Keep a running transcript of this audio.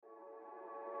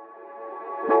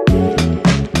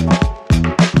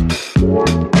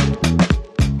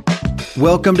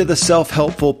Welcome to the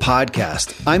Self-Helpful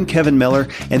Podcast. I'm Kevin Miller,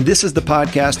 and this is the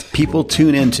podcast people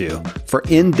tune into for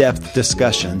in-depth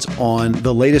discussions on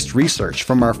the latest research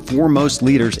from our foremost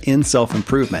leaders in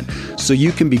self-improvement, so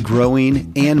you can be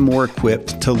growing and more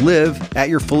equipped to live at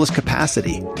your fullest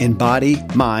capacity in body,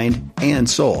 mind, and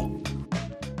soul.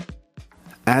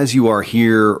 As you are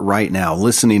here right now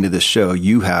listening to this show,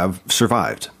 you have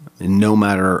survived. And no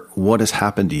matter what has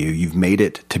happened to you, you've made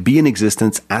it to be in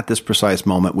existence at this precise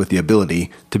moment with the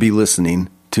ability to be listening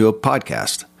to a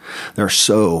podcast. There are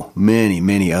so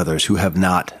many others who have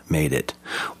not made it.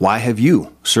 Why have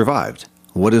you survived?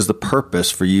 What is the purpose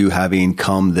for you having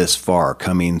come this far,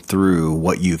 coming through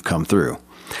what you've come through?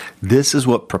 This is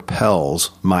what propels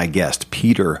my guest,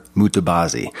 Peter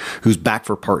Mutabazi, who's back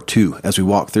for part 2 as we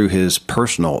walk through his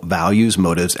personal values,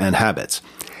 motives, and habits.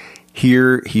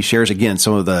 Here, he shares again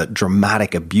some of the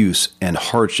dramatic abuse and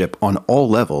hardship on all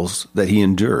levels that he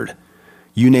endured.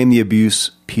 You name the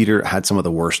abuse, Peter had some of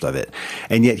the worst of it.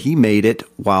 And yet he made it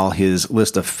while his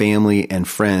list of family and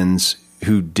friends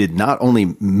who did not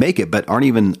only make it, but aren't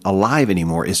even alive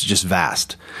anymore is just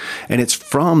vast. And it's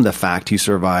from the fact he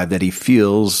survived that he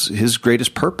feels his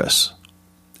greatest purpose.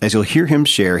 As you'll hear him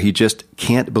share, he just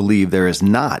can't believe there is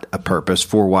not a purpose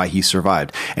for why he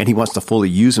survived, and he wants to fully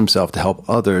use himself to help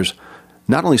others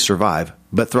not only survive,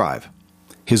 but thrive.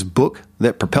 His book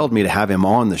that propelled me to have him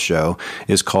on the show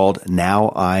is called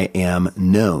Now I Am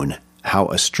Known: How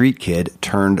a Street Kid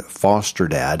Turned Foster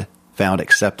Dad Found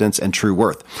Acceptance and True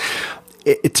Worth.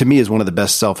 It to me is one of the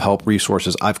best self-help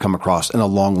resources I've come across in a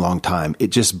long time. It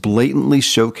just blatantly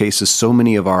showcases so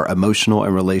many of our emotional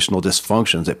and relational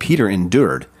dysfunctions that Peter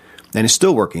endured and is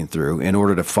still working through in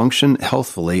order to function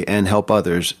healthfully and help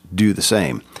others do the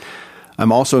same.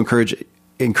 I'm also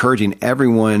encouraging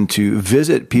everyone to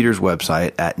visit Peter's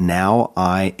website at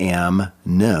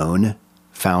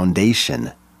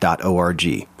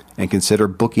nowIamknownfoundation.org and consider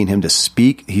booking him to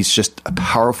speak. He's just a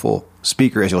powerful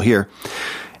speaker, as you'll hear,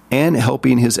 and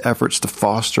helping his efforts to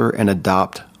foster and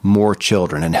adopt more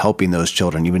children and helping those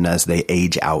children even as they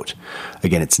age out.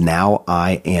 Again, it's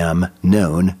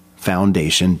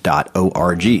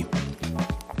nowIamknownfoundation.org.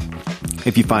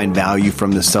 If you find value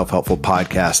from this self-helpful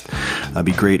podcast, it'd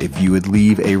be great if you would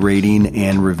leave a rating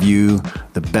and review.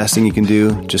 The best thing you can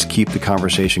do, just keep the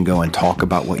conversation going. Talk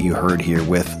about what you heard here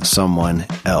with someone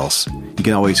else. You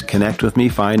can always connect with me,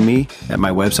 find me at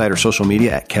my website or social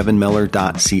media at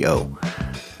kevinmiller.co.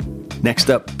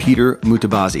 Next up, Peter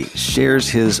Mutabazi shares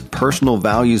his personal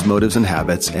values, motives, and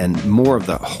habits, and more of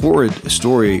the horrid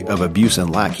story of abuse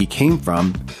and lack he came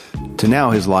from to now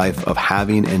his life of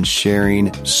having and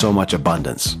sharing so much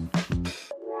abundance.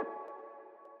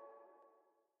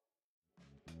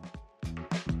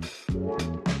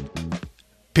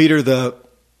 Peter, the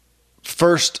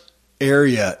first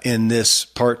area in this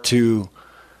part 2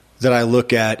 that I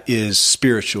look at is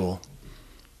spiritual.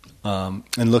 And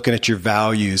looking at your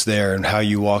values there and how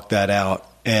you walk that out.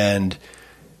 And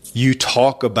you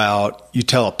tell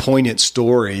a poignant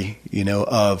story,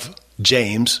 of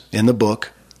James in the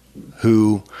book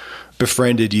who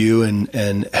befriended you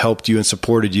and helped you and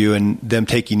supported you and them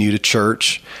taking you to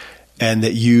church, and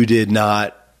that you did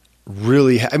not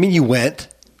really, you went,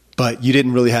 but you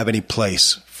didn't really have any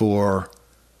place for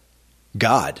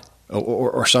God.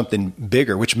 Or something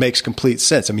bigger, which makes complete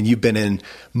sense. You've been in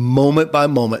moment by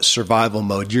moment survival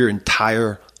mode your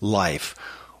entire life.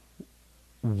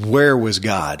 Where was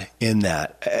God in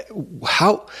that?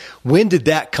 When did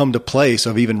that come to place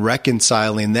of even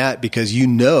reconciling that? Because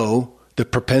the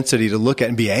propensity to look at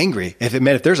and be angry.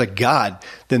 If there's a God,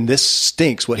 then this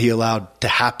stinks what he allowed to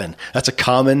happen. That's a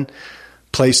common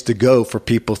place to go for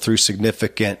people through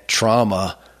significant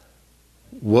trauma.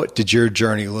 What did your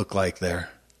journey look like there?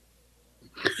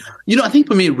 I think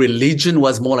for me, religion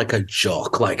was more like a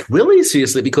joke, like really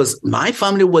seriously, because my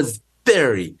family was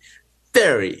very,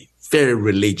 very, very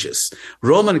religious,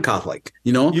 Roman Catholic,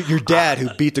 Your dad who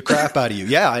beat the crap out of you.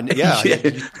 Yeah.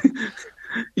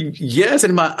 Yes.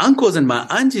 And my uncles and my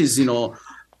aunties,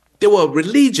 they were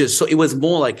religious. So it was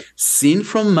more like sin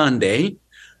from Monday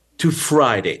to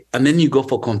Friday. And then you go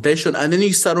for confession. And then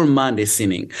you start on Monday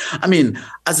sinning.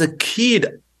 As a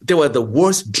kid, they were the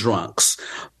worst drunks.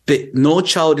 No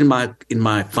child in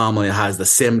my family has the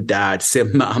same dad,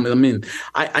 same mom.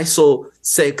 I saw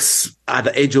sex at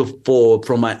the age of 4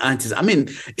 from my aunties.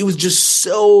 It was just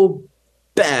so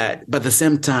bad, but at the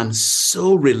same time,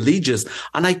 so religious.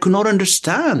 And I could not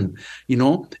understand,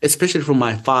 especially from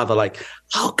my father, like,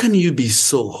 how can you be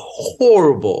so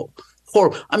horrible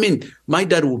horrible. I mean, my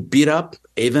dad would beat up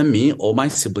either me or my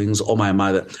siblings or my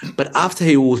mother. But after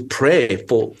he would pray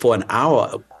for an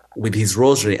hour with his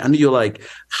rosary, and you're like,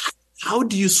 how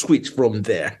do you switch from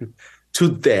there to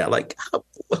there? Like, how,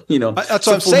 you know. That's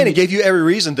what I'm saying. It gave you every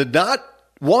reason to not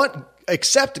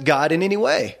accept God in any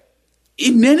way.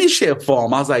 In any shape,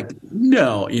 form. I was like,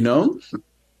 no, you know.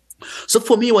 So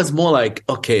for me, it was more like,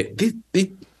 okay,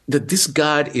 this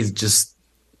God is just,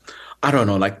 I don't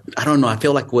know. I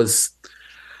feel like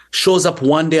shows up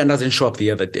one day and doesn't show up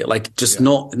the other day. Like just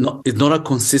it's not a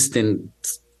consistent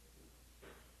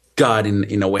God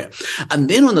in a way. And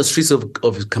then on the streets of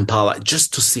Kampala,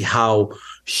 just to see how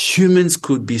humans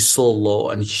could be so low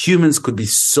and humans could be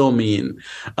so mean,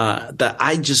 that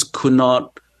I just could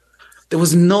not. There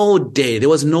was no day, there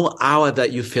was no hour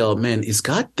that you felt, man, is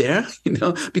God there? You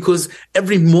know, because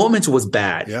every moment was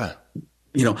bad. Yeah.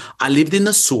 You know, I lived in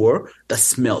a sewer that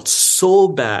smelled so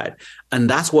bad. And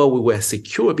that's why we were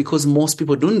secure, because most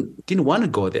people didn't want to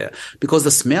go there because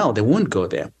the smell, they wouldn't go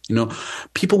there. You know,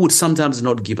 people would sometimes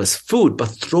not give us food, but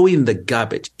throw in the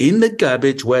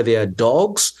garbage where there are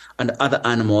dogs and other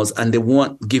animals, and they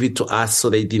won't give it to us so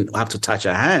they didn't have to touch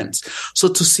our hands. So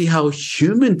to see how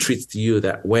human treats you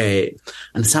that way,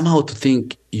 and somehow to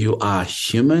think you are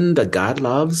human that God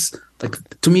loves, like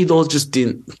to me, those just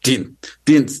didn't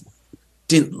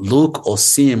look or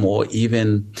seem or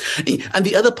even. And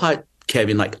the other part,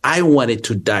 Kevin, like I wanted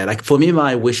to die. Like for me,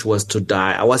 my wish was to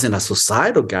die. I wasn't a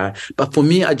suicidal guy, but for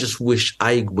me, I just wish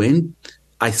I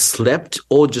slept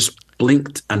or just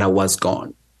blinked and I was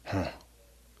gone.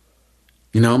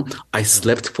 You know, I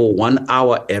slept for 1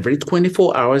 hour every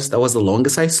 24 hours. That was the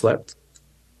longest I slept.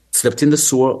 Slept in the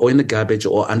sewer or in the garbage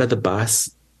or under the bus.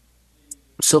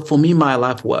 So for me, my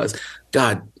life was,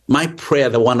 God, my prayer,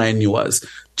 the one I knew was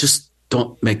just,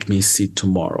 don't make me see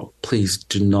tomorrow. Please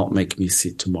do not make me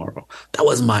see tomorrow. That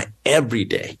was my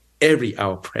every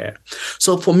hour prayer.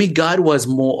 So for me, God was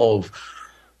more of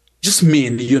just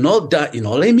mean,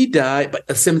 let me die, but at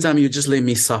the same time, you just let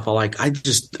me suffer. Like, I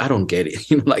don't get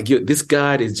it. You know, like this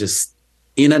God is just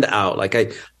in and out. Like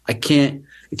I can't,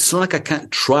 it's not like I can't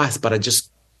trust, but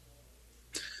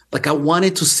like I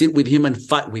wanted to sit with him and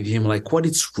fight with him. Like, what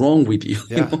is wrong with you?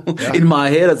 Yeah, You know? yeah. In my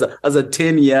head as a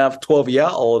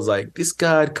 12-year-old, I was like, this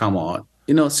God, come on,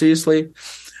 seriously.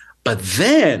 But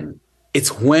then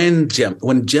it's when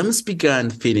James began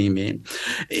feeding me.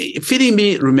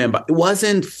 Remember, it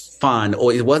wasn't fun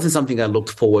or it wasn't something I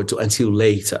looked forward to until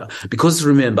later. Because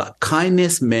remember,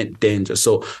 kindness meant danger.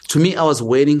 So to me, I was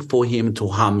waiting for him to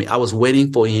harm me. I was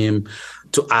waiting for him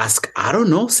to ask, I don't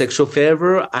know, sexual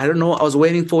favor. I don't know. I was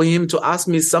waiting for him to ask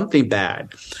me something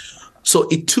bad. So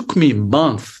it took me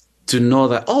months to know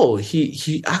that,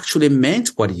 he actually meant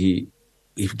what he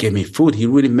gave me food. He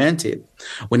really meant it.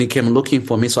 When he came looking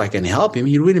for me so I can help him,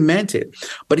 he really meant it.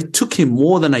 But it took him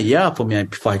more than a year for me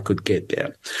before I could get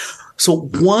there. So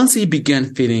once he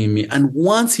began feeding me and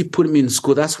once he put me in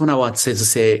school, that's when I would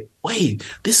say, wait,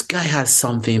 this guy has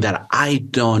something that I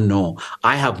don't know.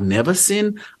 I have never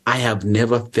seen. I have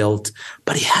never felt,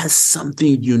 but he has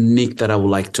something unique that I would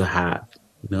like to have,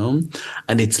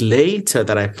 And it's later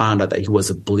that I found out that he was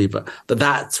a believer.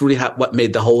 That's really what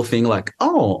made the whole thing like,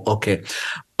 oh, okay.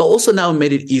 But also now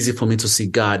made it easy for me to see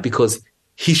God because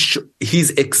his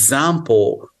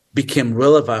example became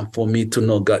relevant for me to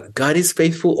know God. God is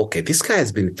faithful. Okay, this guy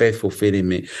has been faithful feeding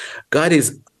me. God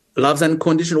loves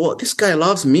unconditional. Well, this guy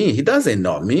loves me. He doesn't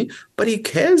know me, but he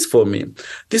cares for me.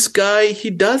 This guy, he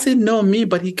doesn't know me,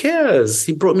 but he cares.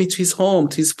 He brought me to his home,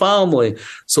 to his family.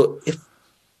 So if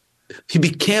he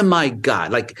became my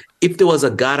God, like if there was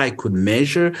a God I could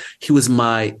measure, he was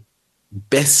my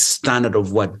best standard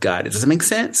of what God is. Does that make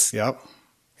sense? Yep.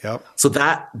 So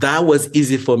that was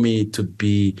easy for me to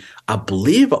be a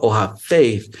believer or have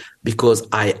faith because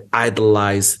I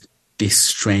idolized this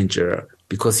stranger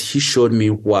because he showed me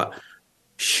what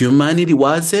humanity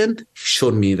wasn't. He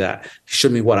showed me that. He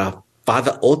showed me what a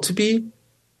father ought to be.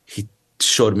 He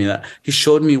showed me that. He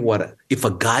showed me what, if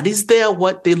a God is there,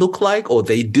 what they look like or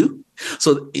they do.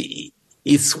 So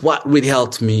it's what really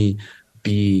helped me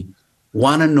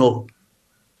want to know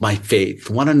my faith,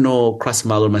 want to know Christ,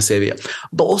 my Lord, my Savior.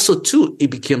 But also, too, it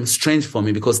became strange for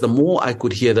me because the more I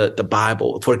could hear the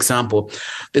Bible, for example,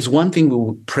 there's one thing we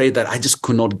would pray that I just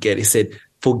could not get. It said,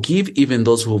 forgive even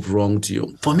those who have wronged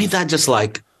you. For me, that just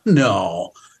like,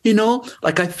 no,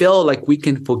 like I felt like we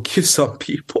can forgive some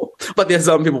people, but there's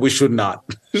some people we should not.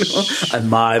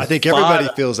 And I think everybody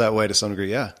feels that way to some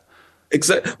degree. Yeah.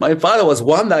 Exactly. My father was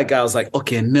that guy. I was like,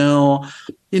 okay, no,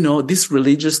 this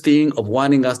religious thing of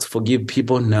wanting us to forgive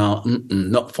people, no,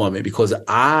 not for me, because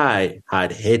I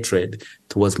had hatred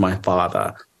towards my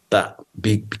father that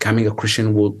becoming a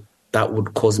Christian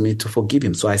would cause me to forgive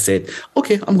him. So I said,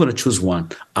 okay, I'm going to choose one.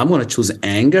 I'm going to choose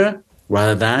anger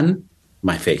rather than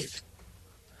my faith.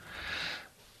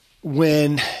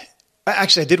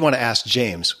 Actually, I did want to ask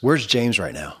James, where's James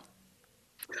right now?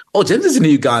 Oh, James is in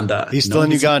Uganda. He's still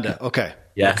in Uganda. Okay.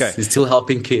 Yes. Okay. He's still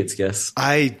helping kids. Yes.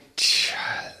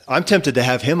 I'm tempted to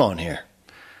have him on here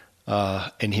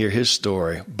and hear his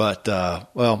story, but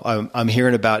I'm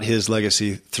hearing about his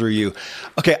legacy through you.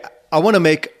 Okay, I want to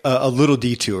make a little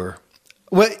detour.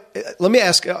 Well, let me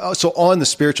ask. So, on the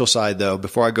spiritual side, though,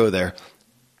 before I go there,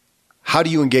 how do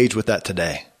you engage with that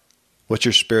today? What's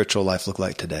your spiritual life look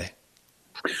like today?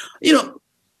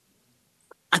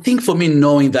 I think for me,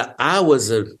 knowing that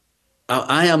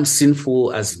I am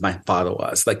sinful as my father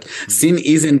was. Like, sin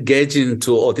isn't getting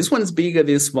into, this one's bigger,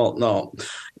 this small. No,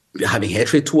 having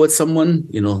hatred towards someone,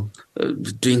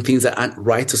 doing things that aren't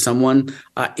right to someone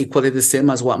are equally the same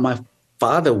as what my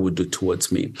father would do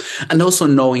towards me. And also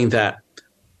knowing that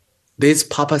there's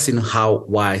purpose in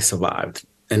why I survived.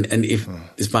 And if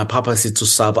my purpose is to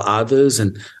serve others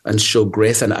and show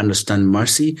grace and understand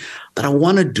mercy, that I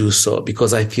want to do so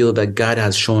because I feel that God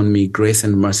has shown me grace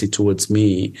and mercy towards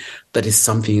me. That is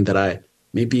something that I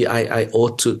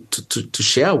ought to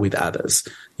share with others.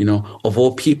 Of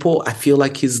all people, I feel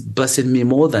like he's blessed me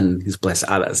more than he's blessed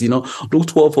others. Luke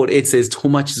 12:8 says, too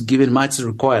much is given, much is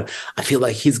required. I feel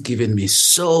like he's given me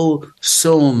so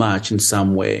much in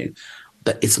some way,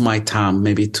 that it's my time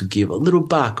maybe to give a little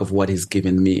back of what he's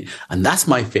given me. And that's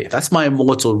my faith. That's my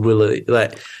motto, really,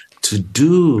 like to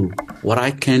do what I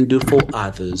can do for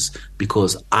others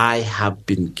because I have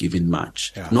been given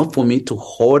much. Yeah. Not for me to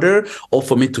hoard or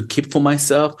for me to keep for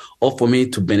myself or for me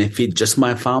to benefit just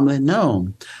my family.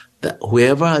 No, that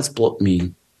whoever has brought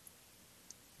me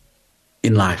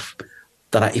in life,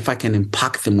 that if I can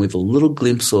impact them with a little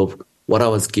glimpse of what I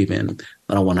was given,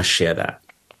 then I want to share that.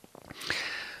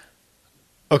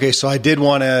 Okay, so I did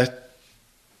want to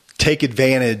take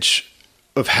advantage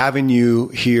of having you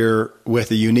here with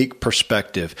a unique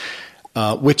perspective,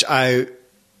 which I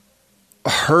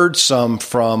heard some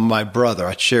from my brother.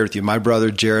 I shared with you. My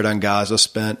brother, Jared Angaza,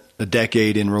 spent a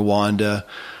decade in Rwanda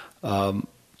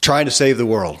trying to save the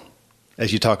world,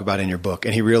 as you talk about in your book.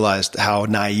 And he realized how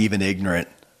naive and ignorant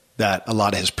that a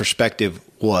lot of his perspective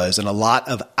was, and a lot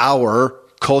of our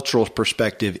cultural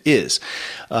perspective is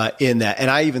in that. And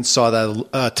I even saw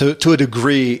that to a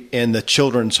degree in the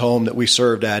children's home that we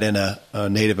served at in a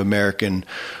Native American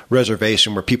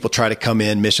reservation, where people try to come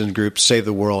in, mission groups, save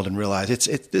the world, and realize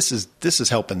this is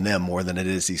helping them more than it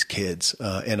is these kids,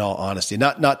 in all honesty.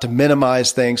 Not to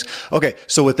minimize things. Okay,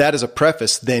 so with that as a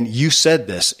preface, then you said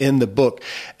this in the book,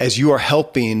 as you are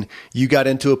helping, you got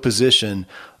into a position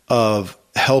of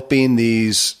helping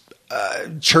these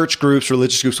church groups,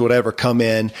 religious groups, whatever, come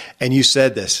in, and you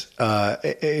said this.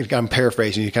 I'm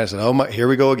paraphrasing. You kind of said, "Oh my, here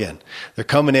we go again." They're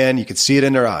coming in. You can see it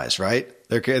in their eyes, right?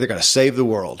 They're going to save the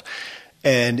world.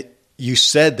 And you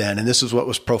said then, and this is what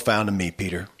was profound to me,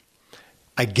 Peter.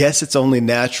 I guess it's only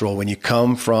natural when you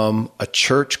come from a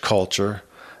church culture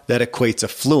that equates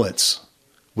affluence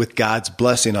with God's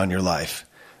blessing on your life,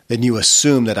 then you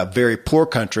assume that a very poor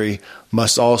country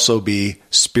must also be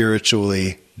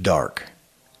spiritually dark.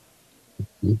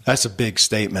 That's a big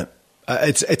statement.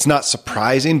 It's not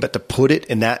surprising, but to put it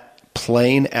in that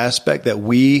plain aspect that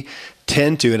we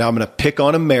tend to, and I'm going to pick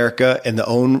on America and the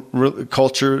own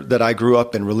culture that I grew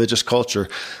up in, religious culture,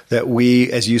 that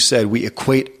we, as you said, we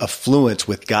equate affluence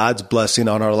with God's blessing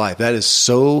on our life. That is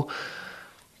so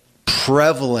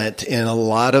prevalent in a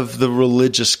lot of the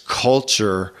religious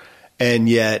culture, and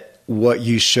yet what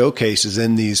you showcase is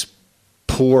in these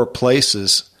poor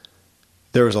places,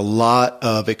 there was a lot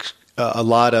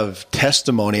of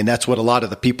testimony, and that's what a lot of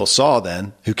the people saw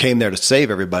then, who came there to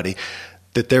save everybody,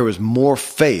 that there was more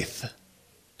faith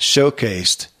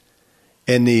showcased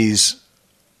in these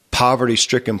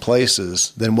poverty-stricken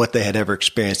places than what they had ever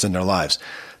experienced in their lives.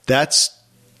 That's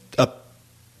a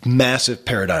massive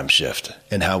paradigm shift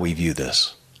in how we view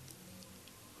this.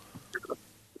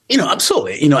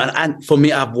 Absolutely. And for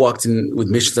me, I've worked with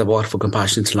missions. I've worked for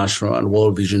Compassion International and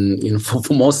World Vision, for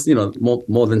most,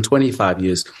 more than 25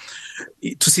 years.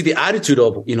 To see the attitude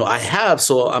of, I have,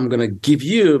 so I'm going to give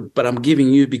you, but I'm giving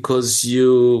you because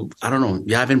you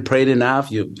haven't prayed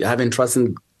enough, you haven't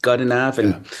trusted God enough,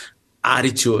 and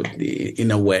attitude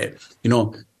in a way,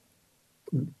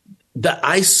 that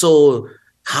I saw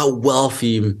how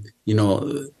wealthy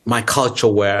my culture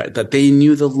where that they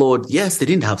knew the Lord. Yes, they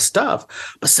didn't have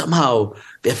stuff, but somehow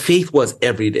their faith was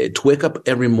every day to wake up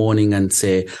every morning and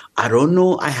say, I don't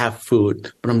know I have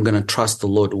food, but I'm going to trust the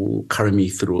Lord who will carry me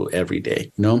through every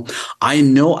day. I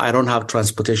know I don't have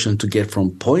transportation to get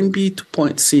from point B to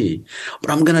point C, but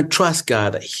I'm going to trust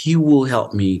God that he will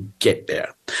help me get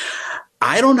there.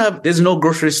 There's no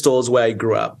grocery stores where I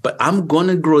grew up, but I'm going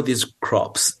to grow these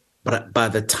crops. But by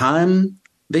the time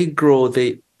they grow,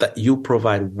 that you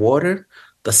provide water,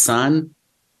 the sun,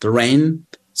 the rain,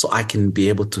 so I can be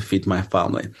able to feed my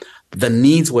family. The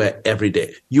needs were every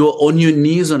day. You're on your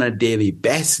knees on a daily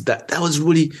basis. That was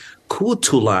really cool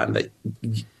to learn that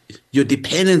your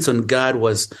dependence on God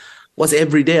was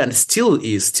every day and still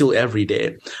every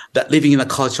day. That living in a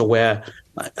culture where,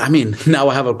 now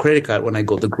I have a credit card. When I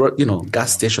go to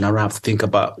gas station, I don't have to think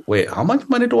about, wait, how much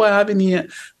money do I have in here?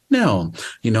 No,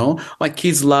 my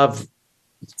kids love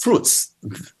fruits.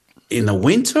 In the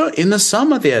winter, in the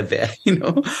summer, they're there,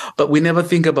 but we never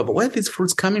think about where these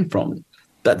fruits coming from,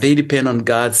 that they depend on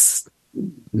God's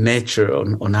nature,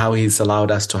 on how he's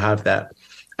allowed us to have that.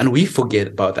 And we forget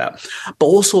about that. But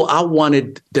also, I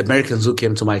wanted the Americans who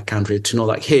came to my country to know,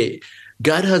 hey,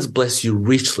 God has blessed you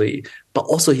richly, but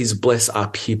also he's blessed our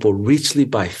people richly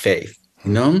by faith.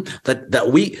 That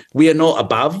we are not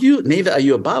above you, neither are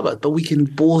you above us, but we can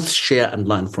both share and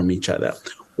learn from each other.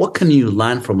 What can you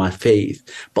learn from my faith?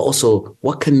 But also,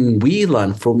 what can we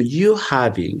learn from you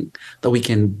having that we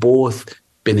can both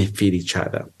benefit each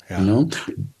other? Yeah.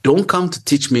 Don't come to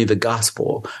teach me the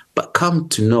gospel, but come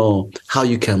to know how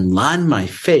you can learn my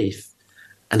faith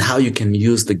and how you can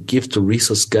use the gift or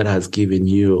resource God has given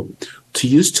you to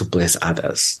use to bless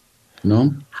others.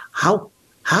 How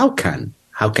can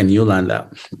you learn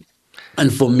that?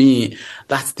 And for me,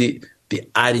 that's the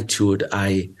attitude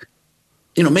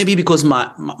maybe because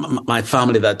my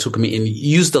family that took me in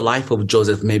used the life of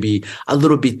Joseph maybe a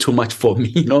little bit too much for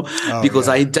me, because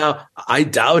yeah. I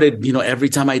doubted, every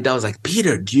time I doubt, I was like,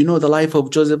 Peter, do you know the life of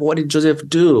Joseph? What did Joseph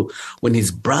do when his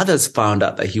brothers found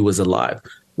out that he was alive?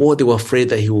 Well, they were afraid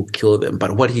that he would kill them.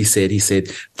 But what he said,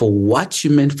 for what you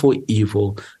meant for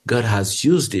evil, God has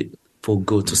used it for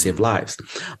good to save lives.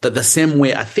 That the same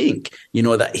way I think,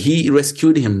 that he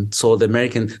rescued him so the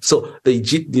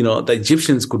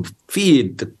Egyptians could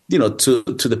feed, to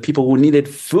the people who needed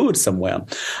food somewhere.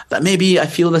 That maybe I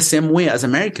feel the same way as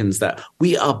Americans, that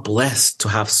we are blessed to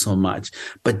have so much,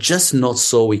 but just not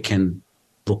so we can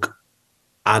look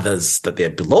others that they're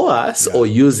below us or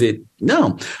use it.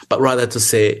 No, but rather to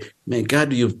say, man,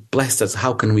 God, you've blessed us.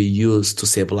 How can we use to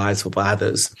save lives of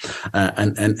others?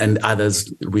 And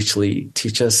others richly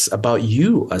teach us about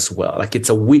you as well. Like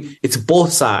it's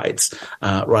both sides,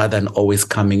 rather than always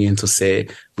coming in to say,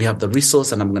 we have the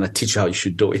resource and I'm going to teach you how you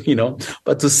should do it,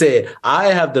 but to say, I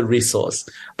have the resource,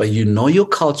 but you know your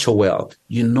culture well,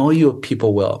 you know your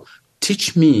people well.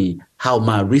 Teach me how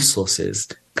my resources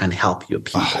can help your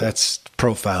people. Oh, that's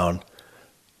profound.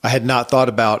 I had not thought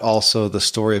about also the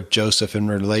story of Joseph in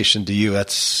relation to you.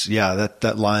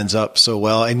 That lines up so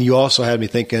well. And you also had me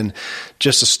thinking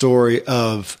just a story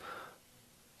of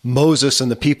Moses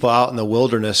and the people out in the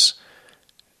wilderness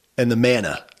and the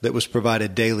manna that was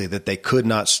provided daily that they could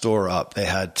not store up. They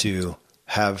had to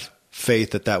have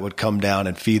faith that would come down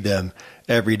and feed them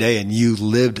every day. And you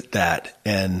lived that.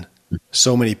 And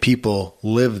so many people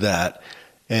live that.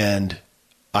 And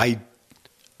I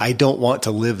don't want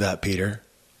to live that, Peter.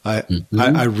 I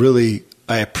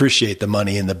appreciate the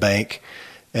money in the bank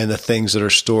and the things that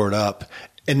are stored up.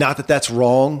 And not that that's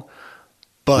wrong,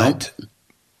 but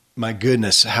my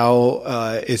goodness, how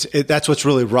that's what's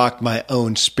really rocked my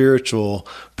own spiritual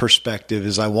perspective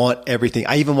is I want everything.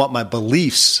 I even want my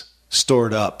beliefs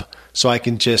stored up so I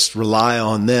can just rely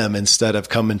on them instead of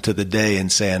coming to the day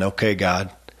and saying, okay,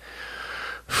 God,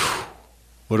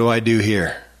 what do I do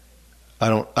here? I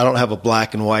don't have a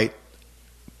black and white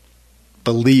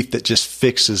belief that just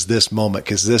fixes this moment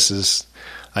because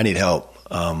I need help.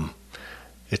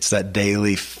 It's that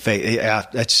daily faith. Yeah,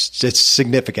 it's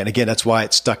significant. Again, that's why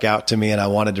it stuck out to me, and I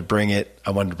wanted to bring it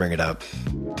up.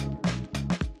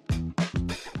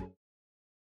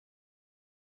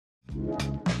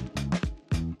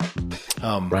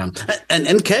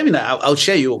 And Kevin, I'll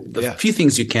share you a few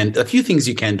things you can do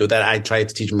that I try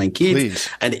to teach my kids.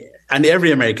 Please. And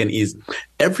every American is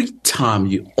every time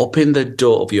you open the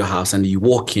door of your house and you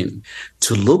walk in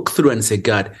to look through and say,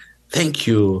 God, thank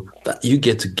you that you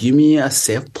get to give me a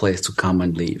safe place to come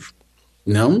and live.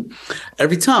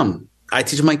 Every time I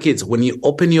teach my kids, when you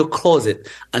open your closet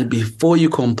and before you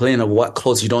complain of what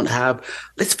clothes you don't have,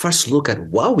 let's first look at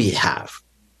what we have.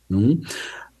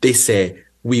 They say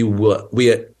we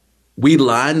we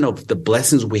learn of the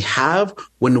blessings we have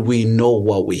when we know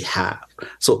what we have.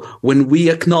 So when we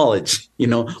acknowledge,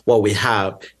 what we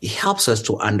have, it helps us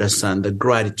to understand the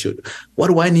gratitude. What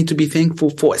do I need to be thankful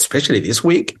for, especially this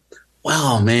week?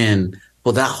 Well, man,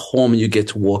 for that home you get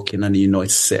to walk in and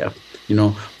it's safe.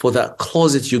 For that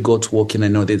closet you go to walk in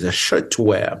and know there's a shirt to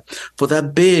wear. For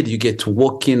that bed you get to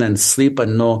walk in and sleep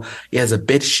and know it has a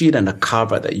bed sheet and a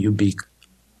cover that you'll be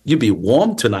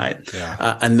warm tonight.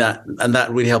 Yeah. And that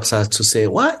really helps us to say,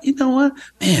 you know what,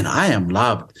 man, I am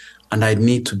loved. And I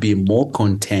need to be more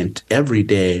content every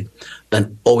day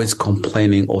than always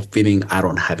complaining or feeling I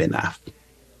don't have enough.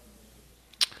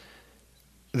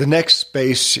 The next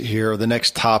space here, the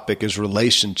next topic is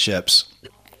relationships.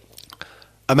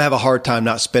 I'm going to have a hard time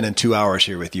not spending 2 hours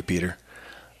here with you, Peter,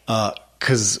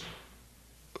 because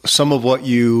some of what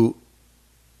you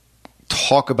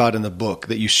talk about in the book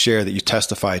that you share, that you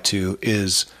testify to,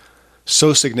 is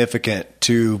so significant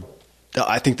to,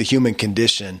 I think, the human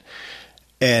condition.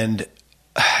 And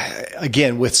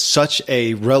again, with such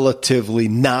a relatively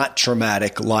not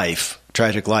tragic life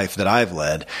that I've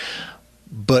led,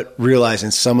 but realizing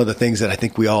some of the things that I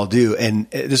think we all do. And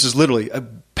this is literally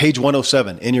page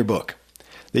 107 in your book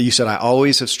that you said, I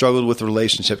always have struggled with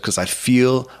relationships because I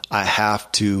feel I have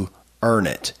to earn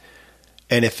it.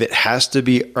 And if it has to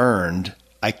be earned,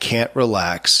 I can't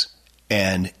relax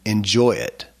and enjoy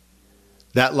it.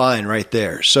 That line right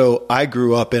there. So I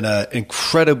grew up in an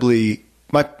incredibly,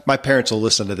 my parents will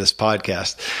listen to this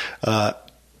podcast,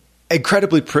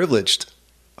 incredibly privileged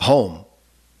home.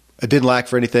 I didn't lack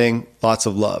for anything, lots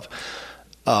of love.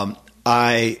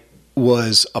 I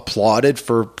was applauded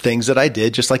for things that I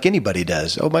did, just like anybody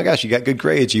does. Oh my gosh, you got good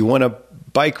grades, you won a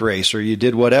bike race, or you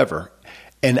did whatever.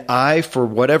 And I, for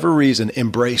whatever reason,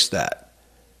 embraced that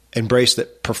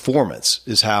performance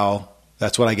is how,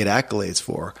 that's what I get accolades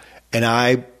for. And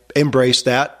I embraced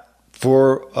that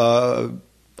for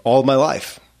all of my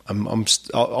life. I'm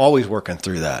always working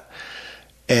through that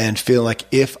and feeling like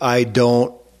if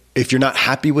you're not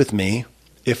happy with me,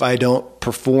 if I don't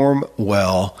perform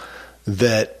well,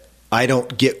 that I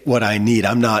don't get what I need.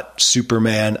 I'm not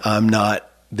Superman. I'm not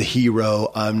the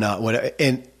hero. I'm not whatever.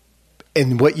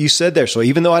 And what you said there. So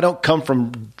even though I don't come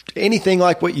from anything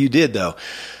like what you did, though,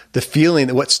 the feeling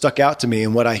that what stuck out to me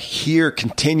and what I hear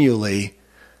continually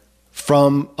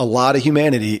from a lot of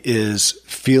humanity is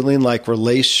feeling like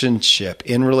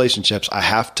in relationships, I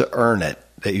have to earn it.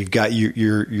 That you've got,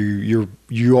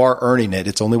 you are earning it.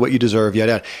 It's only what you deserve,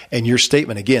 yada, yada. And your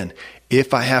statement again,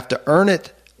 if I have to earn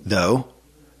it though,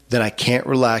 then I can't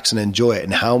relax and enjoy it.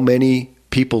 And how many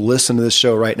people listen to this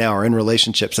show right now are in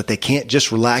relationships that they can't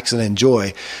just relax and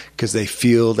enjoy because they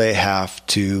feel they have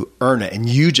to earn it. And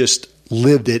you just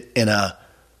lived it in a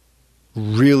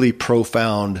really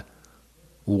profound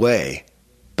way.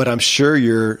 But I'm sure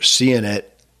you're seeing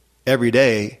it every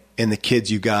day in the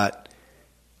kids you got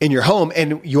in your home.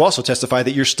 And you also testify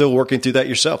that you're still working through that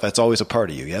yourself. That's always a part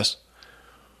of you. Yes.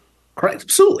 Correct.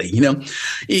 Absolutely. And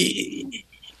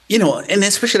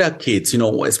especially our kids,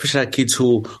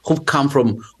 who come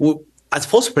from, as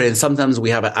foster parents, sometimes we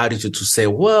have an attitude to say,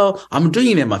 well, I'm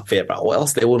doing them a favor or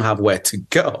else they won't have where to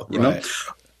go, you know?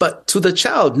 But to the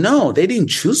child, no, they didn't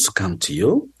choose to come to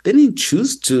you. They didn't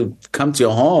choose to come to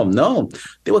your home. No,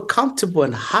 they were comfortable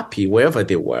and happy wherever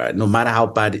they were, no matter how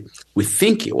bad we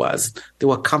think it was, they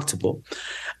were comfortable.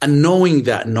 And knowing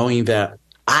that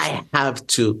I have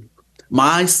to,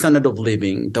 my standard of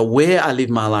living, the way I live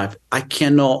my life, I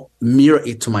cannot mirror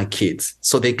it to my kids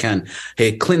so they can,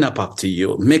 hey, clean up after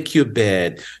you, make your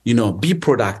bed, be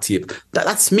productive.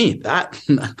 That's me.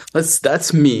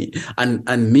 That's me.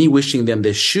 And me wishing them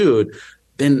they should,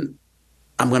 then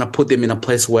I'm going to put them in a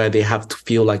place where they have to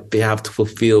feel like they have to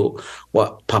fulfill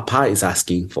what Papa is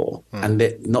asking for and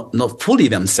they not fully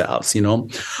themselves,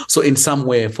 So in some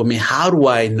way for me, how do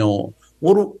I know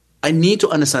I need to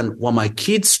understand why my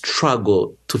kids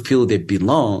struggle to feel they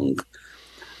belong,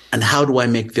 and how do I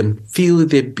make them feel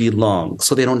they belong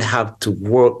so they don't have to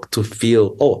work to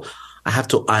feel, oh, I have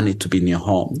to earn it to be in your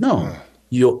home. No,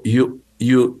 you're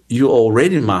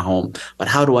already in my home, but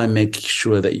how do I make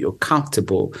sure that you're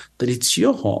comfortable, that it's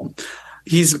your home?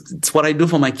 It's what I do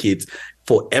for my kids.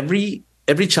 For every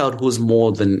child who's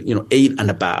more than 8 and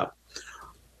above,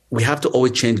 we have to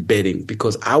always change bedding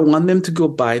because I want them to go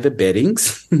buy the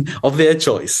beddings of their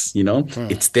choice.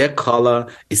 It's their color,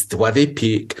 it's what they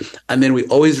pick. And then we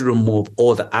always remove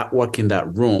all the artwork in that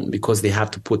room because they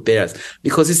have to put theirs,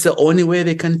 because it's the only way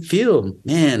they can feel,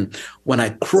 man, when I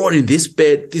crawl in this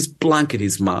bed, this blanket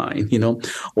is mine.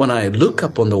 When I look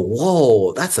up on the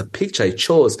wall, that's a picture I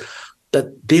chose,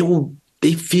 that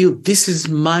they feel this is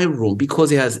my room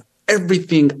because it has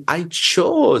everything I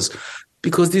chose,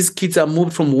 because these kids are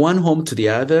moved from one home to the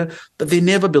other, but they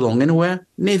never belong anywhere,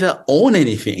 neither own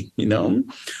anything,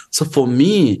 So for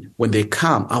me, when they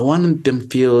come, I want them to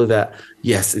feel that,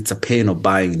 yes, it's a pain of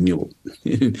buying new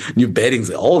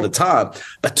beddings all the time.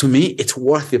 But to me, it's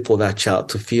worth it for that child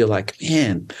to feel like,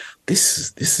 man,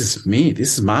 this is me.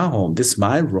 This is my home. This is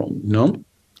my room,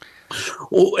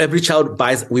 Or every child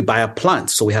we buy a plant.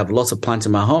 So we have lots of plants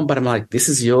in my home, but I'm like, this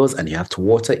is yours and you have to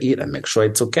water it and make sure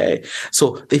it's okay.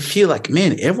 So they feel like,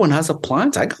 man, everyone has a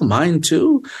plant. I got mine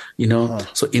too,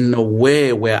 So in a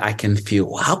way where I can feel,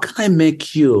 well, how can I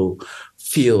make you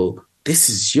feel this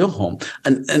is your home?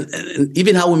 And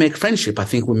even how we make friendship, I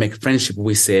think we make friendship.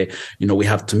 We say, we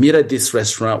have to meet at this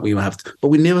restaurant. But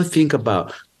we never think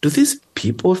about, do these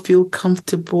people feel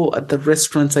comfortable at the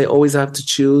restaurants I always have to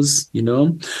choose?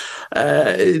 Do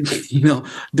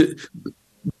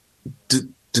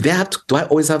they have to? Do I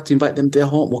always have to invite them to their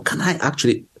home, or can I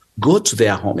actually go to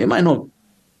their home? It might not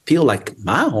feel like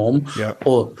my home,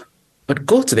 but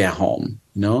go to their home.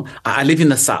 I live in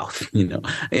the South.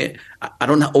 I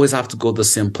don't always have to go to the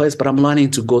same place, but I'm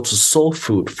learning to go to soul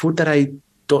food that I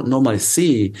don't normally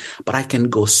see, but I can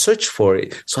go search for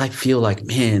it. So I feel like,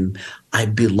 man, I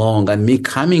belong. And me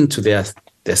coming to their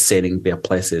setting, their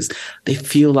places, they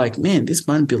feel like, man, this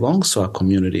man belongs to our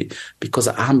community because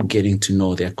I'm getting to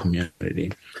know their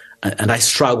community. And I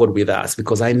struggled with that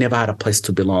because I never had a place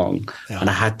to belong. Yeah. And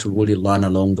I had to really learn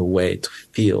along the way to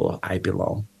feel I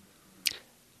belong.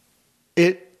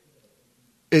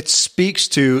 It speaks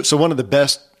to, so one of the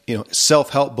best,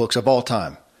 self-help books of all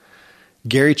time,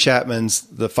 Gary Chapman's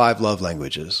The 5 Love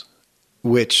Languages,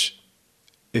 which,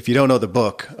 if you don't know the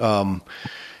book,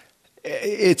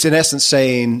 it's in essence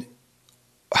saying,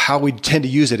 how we tend to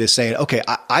use it is saying, okay,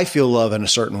 I feel love in a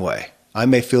certain way. I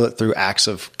may feel it through acts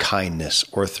of kindness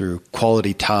or through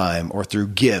quality time or through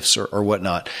gifts or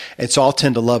whatnot. And so I'll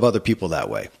tend to love other people that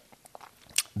way.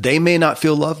 They may not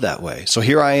feel love that way. So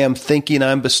here I am thinking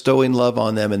I'm bestowing love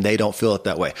on them and they don't feel it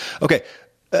that way. Okay.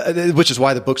 Which is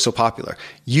why the book's so popular.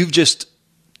 You've just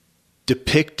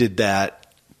depicted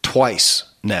that twice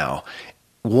now.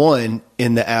 One,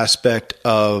 in the aspect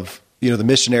of, the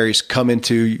missionaries come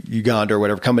into Uganda or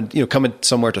whatever, coming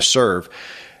somewhere to serve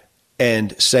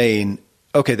and saying,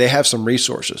 okay, they have some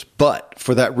resources, but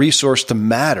for that resource to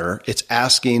matter, it's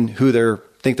asking who they're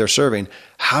serving,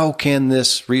 how can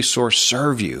this resource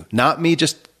serve you? Not me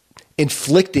just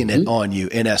inflicting it on you,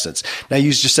 in essence. Now,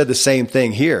 you just said the same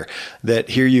thing here, that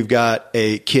here you've got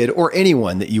a kid or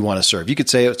anyone that you want to serve. You could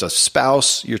say it's a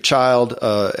spouse, your child,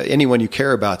 anyone you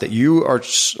care about, that you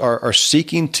are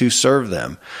seeking to serve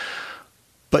them.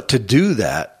 But to do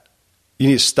that, you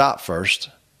need to stop first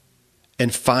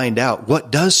and find out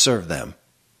what does serve them,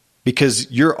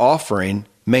 because your offering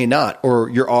may not, or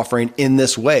your offering in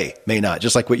this way may not.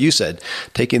 Just like what you said,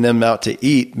 taking them out to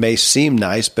eat may seem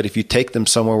nice, but if you take them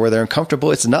somewhere where they're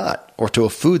uncomfortable, it's not. Or to a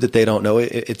food that they don't know,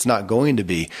 it's not going to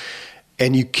be.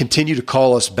 And you continue to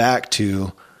call us back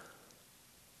to,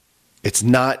 it's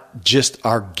not just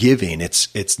our giving,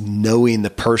 it's knowing the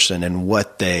person and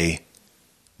what they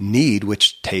need,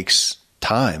 which takes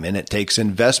time and it takes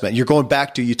investment. You're going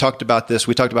back to, you talked about this,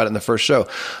 we talked about it in the first show,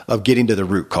 of getting to the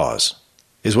root cause.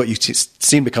 Is what you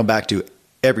seem to come back to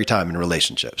every time in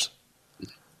relationships.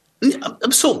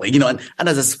 Absolutely. And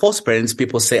as foster parents,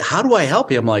 people say, how do I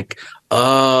help you? I'm like,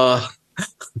 I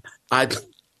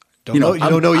don't know. You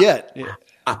don't know yet.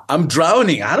 I'm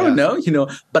drowning. I don't know,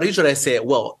 but usually I say,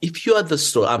 well, if you're at the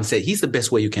store, I'm saying, here's the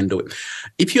best way you can do it.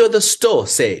 If you're at the store,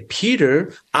 say,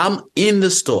 Peter, I'm in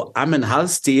the store. I'm in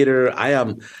house theater.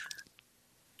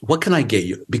 What can I get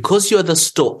you? Because you're at the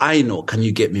store, I know, can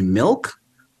you get me milk?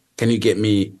 Can you get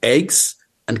me eggs?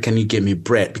 And can you get me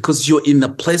bread? Because you're in a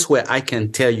place where I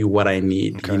can tell you what I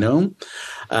need, okay.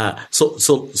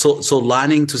 So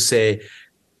learning to say,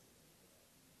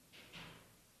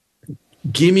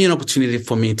 give me an opportunity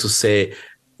for me to say,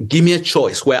 give me a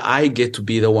choice where I get to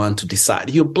be the one to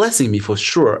decide. You're blessing me for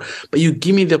sure, but you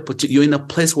give me the opportunity. You're in a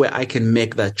place where I can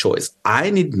make that choice. I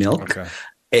need milk,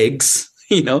 eggs,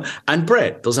 and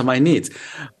bread. Those are my needs.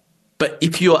 But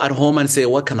if you're at home and say,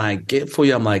 what can I get for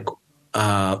you? I'm like,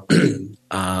 I'm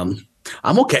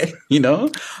okay,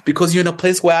 because you're in a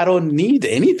place where I don't need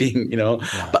anything,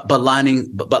 Yeah. But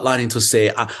learning to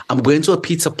say, I'm going to a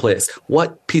pizza place.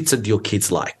 What pizza do your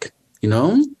kids like?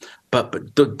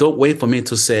 But don't wait for me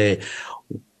to say,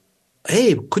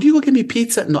 hey, could you go get me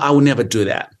pizza? No, I will never do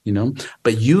that,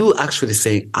 But you actually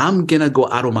say, I'm going to go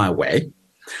out of my way,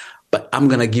 but I'm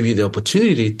going to give you the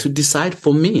opportunity to decide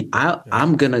for me.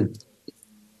 I'm going to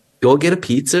go get a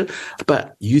pizza,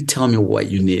 but you tell me what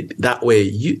you need. That way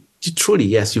you truly,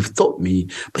 yes, you've taught me,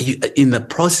 but you, in the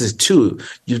process too,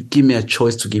 you give me a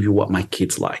choice to give you what my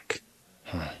kids like.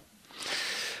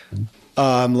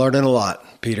 I'm learning a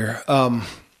lot, Peter.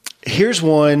 Here's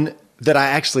one that I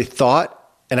actually thought,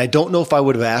 and I don't know if I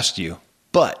would have asked you,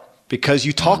 but because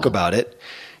you talk about it,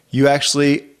 you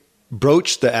actually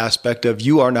broached the aspect of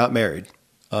you are not married.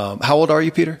 How old are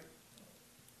you, Peter?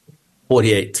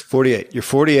 48. 48. You're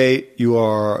 48.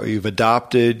 You've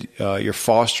adopted, you're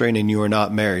fostering, and you are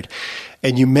not married.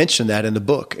 And you mentioned that in the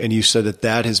book, and you said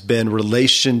that has been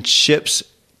relationships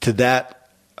to that,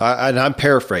 and I'm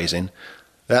paraphrasing,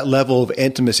 that level of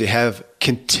intimacy have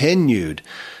continued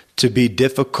to be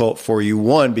difficult for you.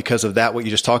 One, because of that, what you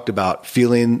just talked about,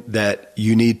 feeling that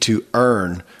you need to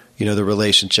earn, the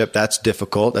relationship. That's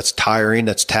difficult. That's tiring.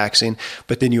 That's taxing.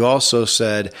 But then you also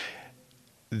said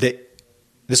that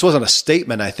this wasn't a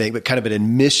statement, I think, but kind of an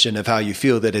admission of how you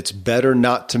feel, that it's better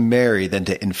not to marry than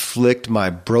to inflict my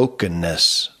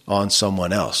brokenness on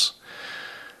someone else.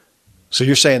 So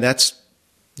you're saying that's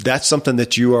something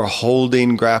that you are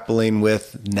holding, grappling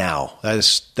with now.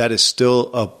 That is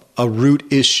still a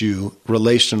root issue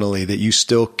relationally that you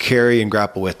still carry and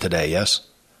grapple with today, yes?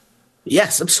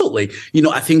 Yes, absolutely.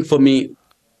 I think for me,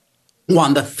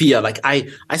 one, the fear, like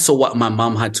I saw what my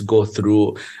mom had to go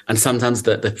through, and sometimes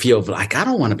the fear of like, I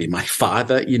don't want to be my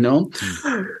father,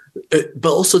 but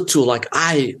also too, like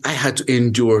I had to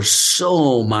endure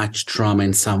so much trauma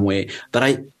in some way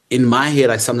that in my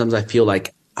head, sometimes I feel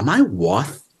like, am I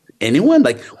worth anyone?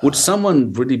 Like, would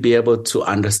someone really be able to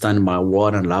understand my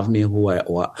word and love me who I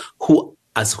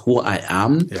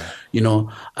am? Yeah.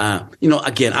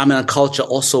 Again, I'm in a culture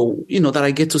also, that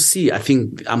I get to see. I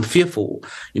think I'm fearful,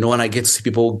 when I get to see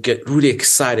people get really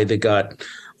excited. They got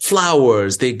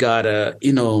flowers, they got,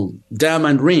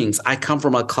 diamond rings. I come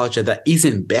from a culture that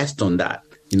isn't based on that,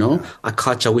 a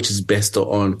culture which is based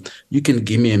on, you can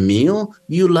give me a meal,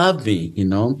 you love me,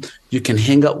 you can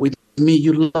hang out with me,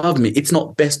 you love me. It's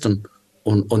not based on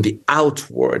the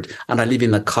outward. And I live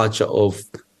in a culture of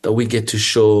that we get to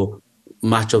show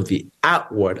much of the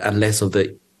outward and less of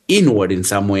the inward in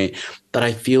some way, that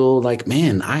I feel like,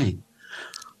 man, I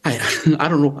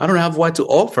don't know. I don't have what to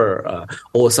offer.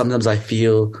 Or sometimes I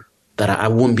feel that I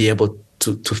won't be able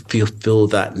to fulfill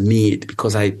that need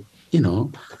because I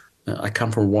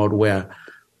come from a world where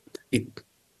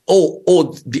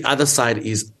the other side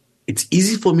is, it's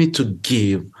easy for me to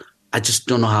give. I just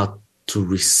don't know how to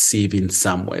receive in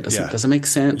some way. Does it make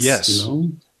sense? Yes.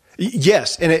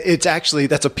 Yes. And it's actually,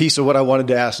 that's a piece of what I wanted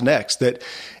to ask next, that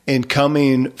in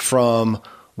coming from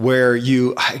where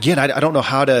you, again, I don't know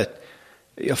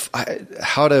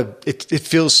it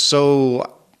feels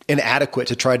so inadequate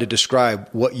to try to describe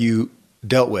what you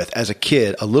dealt with as a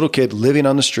little kid living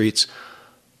on the streets,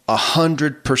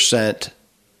 100%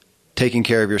 taking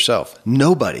care of yourself.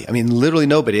 Nobody, literally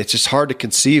nobody. It's just hard to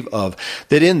conceive of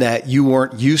that. In that, you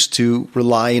weren't used to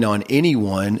relying on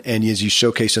anyone. And as you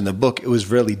showcase in the book, it was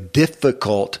really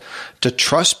difficult to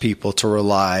trust people to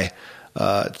rely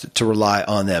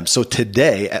on them. So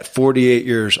today at 48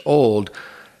 years old,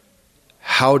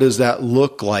 how does that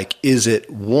look like? Is it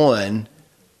one,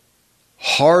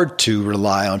 hard to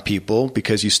rely on people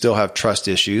because you still have trust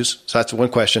issues? So that's one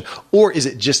question. Or is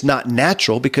it just not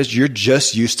natural because you're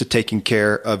just used to taking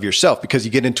care of yourself? Because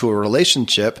you get into a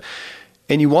relationship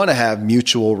and you want to have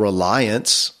mutual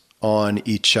reliance on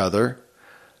each other.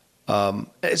 And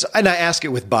I ask it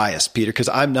with bias, Peter, because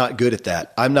I'm not good at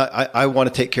that. I want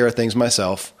to take care of things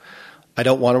myself. I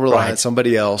don't want to rely on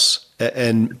somebody else.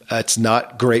 And it's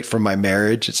not great for my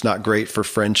marriage. It's not great for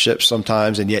friendships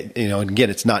sometimes. And yet, again,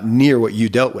 it's not near what you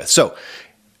dealt with. So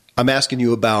I'm asking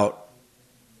you about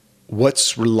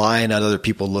what's relying on other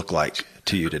people look like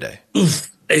to you today.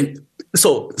 And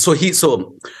so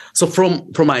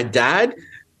from my dad,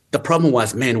 the problem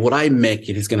was, man, what I make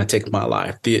it is going to take my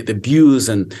life. The abuse,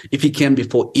 and if he came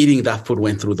before eating, that food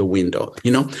went through the window.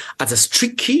 As a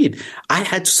street kid, I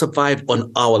had to survive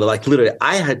on hour. Like literally,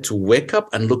 I had to wake up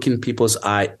and look in people's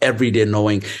eye every day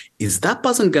knowing, is that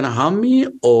person going to harm me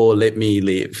or let me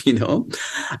live,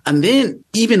 And then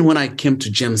even when I came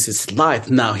to James's life,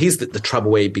 now here's the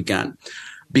trouble where it began.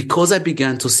 Because I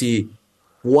began to see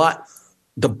what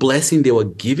the blessing they were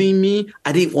giving me,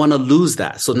 I didn't want to lose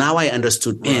that. So now I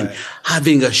understood, man,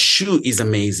 having a shoe is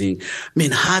amazing.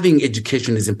 Man, having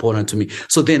education is important to me.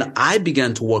 So then I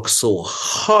began to work so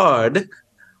hard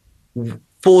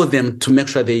for them to make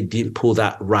sure they didn't pull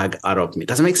that rag out of me.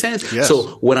 Does that make sense? Yes. So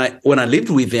when I lived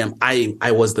with them, I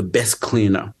was the best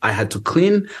cleaner. I had to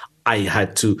clean.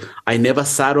 I never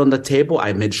sat on the table.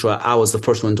 I made sure I was the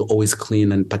first one to always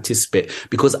clean and participate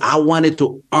because I wanted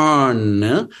to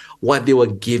earn what they were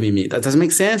giving me. That doesn't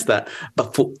make sense. But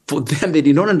for them, they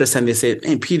did not understand. They said,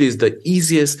 "Hey, Peter is the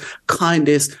easiest,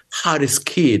 kindest, hardest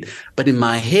kid." But in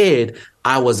my head,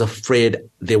 I was afraid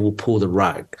they will pull the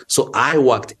rug. So I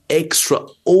worked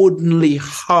extraordinarily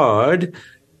hard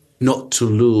not to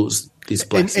lose these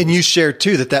blessings. And you shared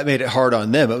too that made it hard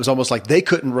on them. It was almost like they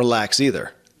couldn't relax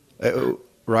either.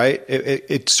 Right?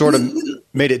 It sort of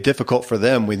made it difficult for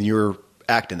them when you were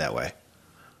acting that way.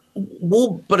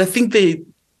 Well, but I think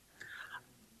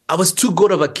I was too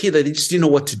good of a kid that they just didn't know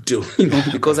what to do,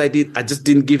 because I just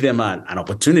didn't give them an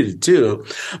opportunity to.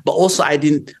 But also I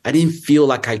didn't feel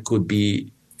like I could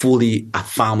be fully a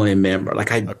family member.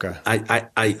 Like I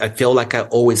felt like I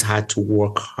always had to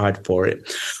work hard for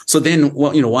it. So then,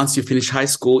 once you finish high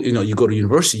school, you go to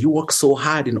university, you work so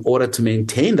hard in order to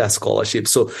maintain that scholarship.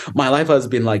 So my life has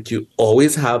been like, you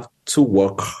always have to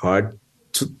work hard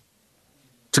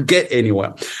to get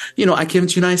anywhere. I came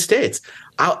to the United States.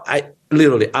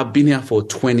 I've been here for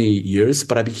 20 years,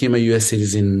 but I became a U.S.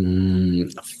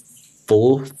 citizen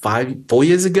 4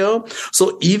 years ago.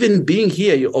 So even being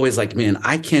here, you're always like, man,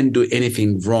 I can't do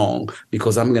anything wrong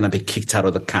because I'm going to be kicked out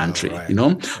of the country,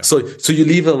 Yeah. So you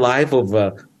live a life of,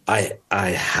 I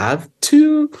have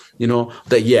to,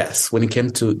 that yes, when it came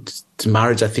to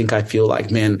marriage, I feel like,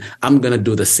 man, I'm going to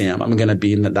do the same. I'm going to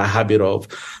be in the habit of,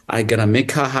 I'm going to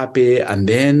make her happy and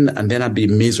then I'll be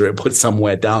miserable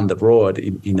somewhere down the road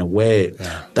in a way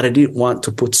that I didn't want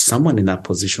to put someone in that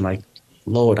position. Like,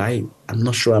 Lord, I'm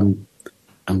not sure I'm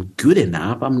good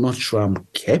enough. I'm not sure I'm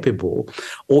capable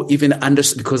or even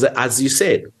understand, because as you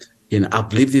said,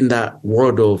 I've lived in that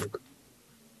world of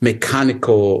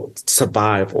mechanical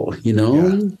survival,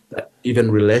 even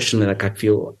relationally, like I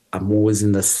feel I'm always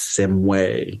in the same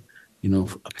way,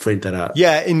 afraid that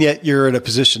Yeah. And yet you're in a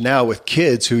position now with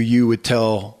kids who you would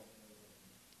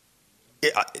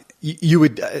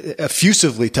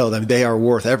effusively tell them they are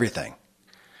worth everything.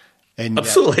 And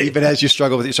absolutely. Even as you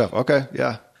struggle with yourself. Okay.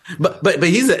 Yeah. But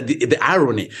here's the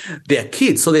irony. They're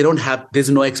kids, so there's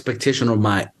no expectation on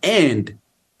my end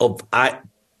of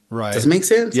Right. Does it make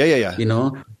sense? Yeah.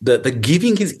 The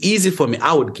giving is easy for me.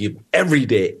 I would give every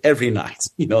day, every night,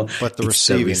 But the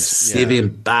receiving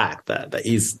back that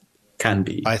can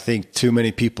be. I think too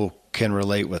many people can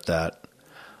relate with that.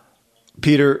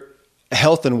 Peter,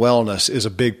 health and wellness is a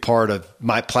big part of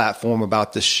my platform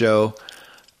about this show.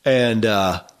 And,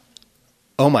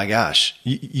 oh my gosh,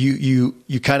 you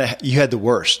had the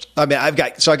worst. I mean, I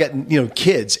got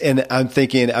kids, and I'm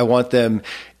thinking I want them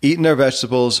eating their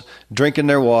vegetables, drinking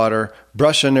their water,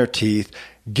 brushing their teeth,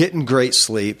 getting great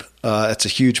sleep. That's a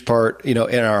huge part, in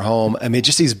our home. I mean,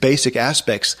 just these basic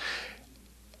aspects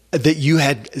that you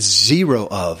had zero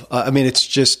of. I mean, it's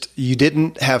just, you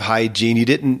didn't have hygiene. You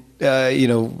didn't,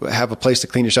 have a place to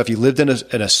clean yourself. You lived in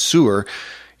a sewer.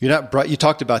 You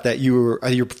talked about that.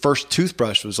 Your first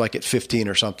toothbrush was like at 15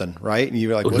 or something, right? And you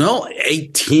were like, what? No,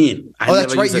 18.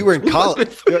 That's right. You were in college.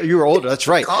 You were older. That's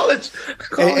right. College.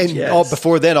 And Yes.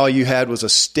 Before then, all you had was a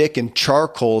stick and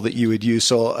charcoal that you would use.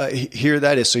 So here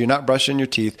that is. So you're not brushing your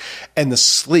teeth, and the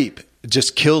sleep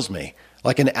just kills me.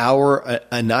 Like an hour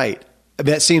a night. I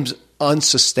mean, that seems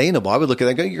unsustainable. I would look at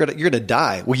that and go, you're going to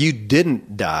die. Well, you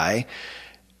didn't die.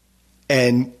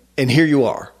 And here you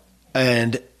are.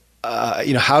 And,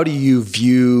 how do you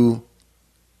view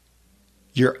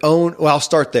your own? Well, I'll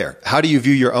start there. How do you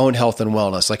view your own health and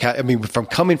wellness? Like, from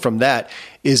coming from that,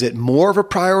 is it more of a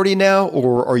priority now,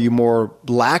 or are you more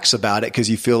lax about it because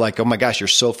you feel like, oh my gosh, you're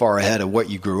so far ahead of what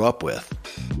you grew up with?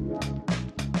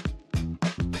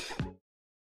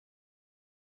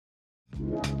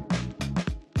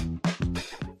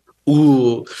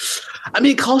 Ooh, I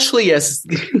mean, culturally, yes,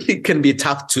 it can be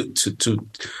tough to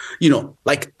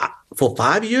for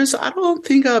 5 years, I don't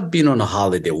think I've been on a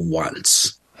holiday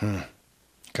once.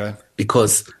 Okay.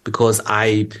 Because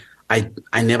I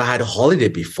never had a holiday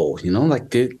before,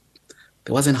 there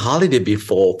wasn't holiday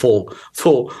before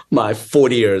for my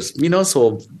 40 years,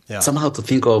 so somehow to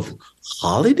think of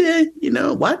holiday,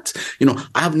 what?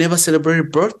 I have never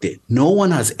celebrated birthday. No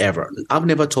one has ever. I've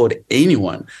never told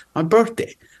anyone my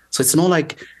birthday. So it's not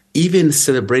like even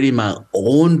celebrating my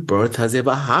own birth has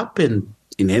ever happened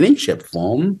in any shape,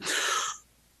 form.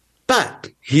 But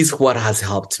here's what has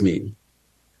helped me.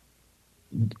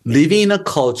 Living in a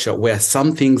culture where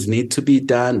some things need to be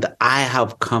done, that I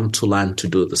have come to learn to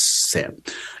do the same.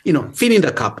 Filling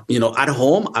the cup, at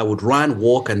home, I would run,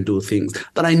 walk, and do things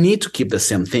that I need to keep the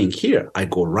same thing here. I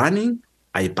go running,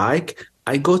 I bike,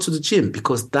 I go to the gym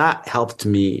because that helped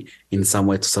me in some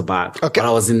way to survive. Okay.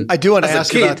 I do want to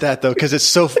ask you about that though, because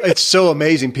it's so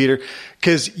amazing, Peter.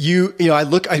 Because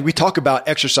we talk about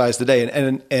exercise today,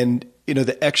 and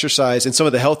the exercise in some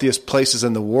of the healthiest places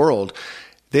in the world,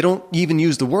 they don't even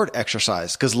use the word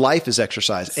exercise because life is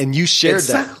exercise. And you shared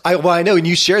that. I know, and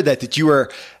you shared that you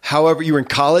were, however, you were in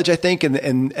college, I think,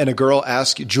 and a girl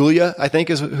asked you, Julia, I think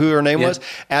is who her name was,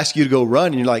 asked you to go run,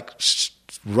 and you're like,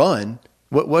 run.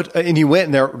 What? And you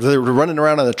went, and they were running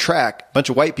around on the track. A bunch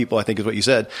of white people, I think is what you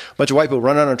said. A bunch of white people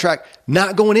running on a track,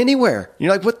 not going anywhere. And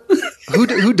you're like, what?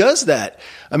 Who does that?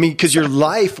 I mean, because your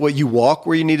life, you walk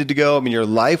where you needed to go. I mean, your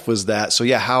life was that. So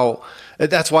yeah,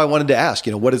 that's why I wanted to ask,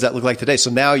 what does that look like today? So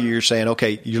now you're saying,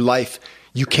 okay, your life,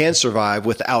 you can survive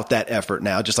without that effort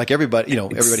now, just like everybody,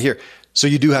 everybody here. So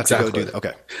you do have to go do that.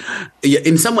 Okay. Yeah.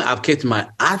 In some way, I've kept my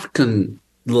African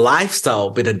lifestyle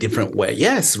but a different way.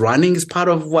 Yes, running is part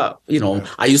of what,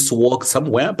 I used to walk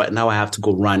somewhere, but now I have to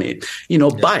go run it.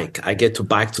 Bike. I get to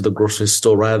bike to the grocery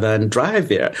store rather than drive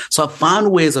there. So I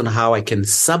found ways on how I can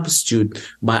substitute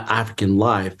my African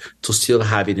life to still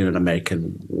have it in an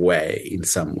American way in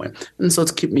some way. And so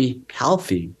to keep me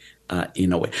healthy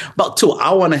in a way. But two,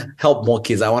 I want to help more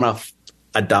kids. I want to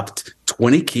adopt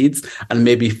 20 kids and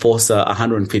maybe foster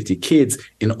 150 kids.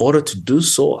 In order to do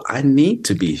so, I need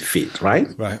to be fit, right?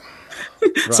 Right.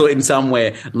 So in some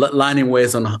way, learning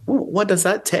ways on what does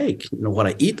that take? What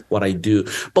I eat, what I do,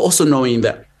 but also knowing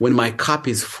that when my cup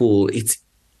is full,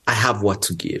 I have what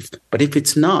to give. But if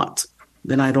it's not,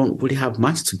 then I don't really have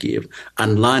much to give.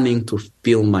 And learning to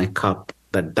fill my cup,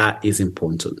 that is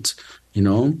important,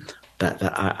 that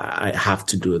I have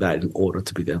to do that in order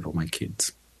to be there for my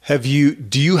kids.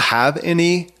 Do you have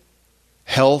any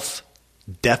health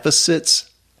deficits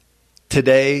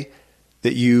today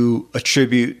that you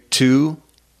attribute to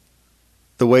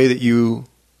the way that you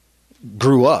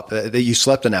grew up, that you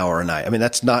slept an hour a night? I mean,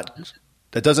 that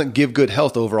doesn't give good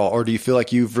health overall. Or do you feel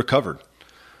like you've recovered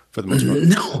for the most part?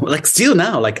 No, still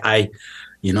now, I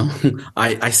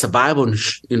survive on,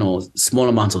 small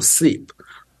amounts of sleep,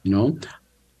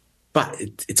 but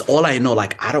it's all I know.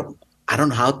 I don't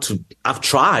know how to, I've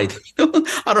tried,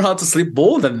 I don't know how to sleep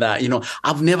more than that.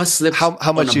 I've never slept.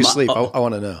 How much do you sleep? I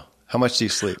want to know. How much do you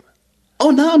sleep? Oh,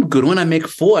 now I'm good. When I make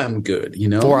 4, I'm good,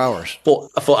 4 hours. 4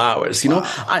 hours,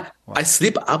 Wow. I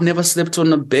sleep. I've never slept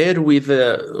on a bed with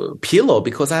a pillow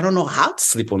because I don't know how to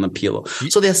sleep on a pillow.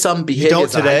 So there's some behaviors. You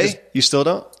don't today? You still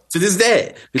don't? To this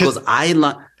day, because I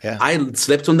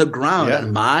slept on the ground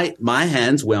and my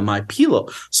hands were my pillow.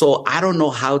 So I don't know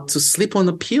how to sleep on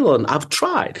the pillow, and I've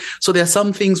tried. So there are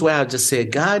some things where I just say,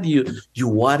 God, you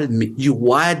wired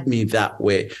me that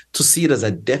way, to see it as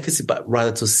a deficit, but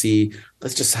rather to see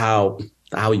that's just how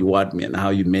you wired me and how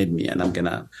you made me, and I'm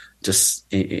gonna just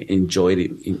enjoy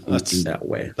it in that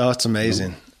way. Oh, it's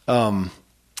amazing.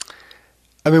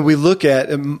 I mean, we look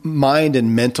at mind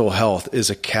and mental health is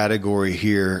a category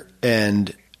here,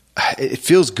 and it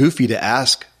feels goofy to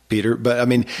ask, Peter, but I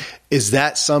mean, is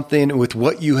that something with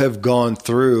what you have gone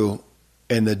through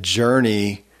and the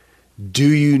journey?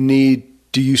 Is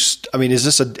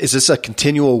this a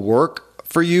continual work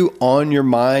for you on your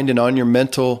mind and on your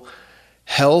mental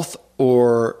health,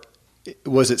 or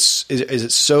was it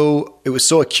was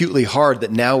so acutely hard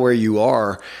that now where you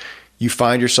are, you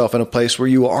find yourself in a place where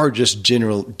you are just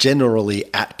generally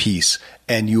at peace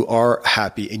and you are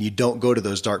happy and you don't go to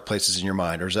those dark places in your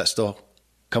mind, or does that still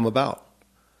come about?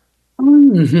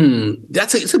 Mm-hmm.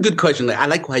 It's a good question. I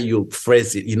like how you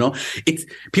phrase it. It's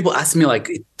people ask me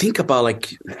think about I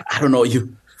don't know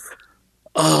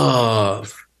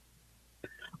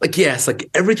yes,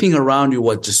 everything around you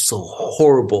was just so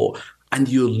horrible, and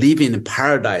you live in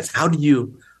paradise. How do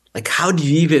you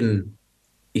even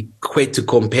equate to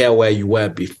compare where you were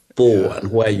before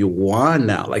and where you are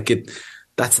now?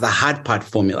 That's the hard part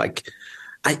for me.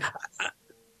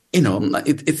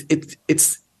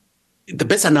 It's the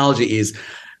best analogy is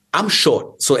I'm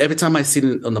short. So every time I sit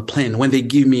on the plane, when they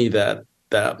give me the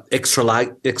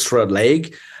extra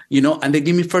leg, and they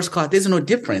give me first class, there's no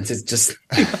difference. It's just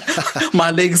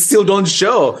my legs still don't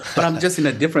show, but I'm just in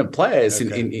a different place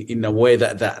in a way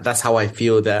that's how I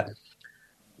feel that.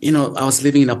 I was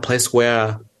living in a place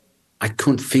where I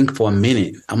couldn't think for a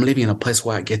minute. I'm living in a place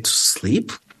where I get to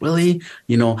sleep, really.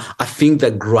 I think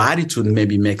that gratitude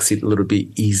maybe makes it a little bit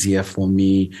easier for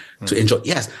me to enjoy.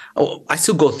 Yes, I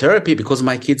still go therapy because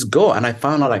my kids go, and I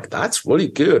found out that's really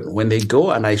good. When they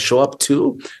go and I show up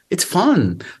too, it's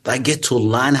fun. I get to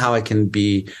learn how I can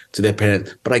be to their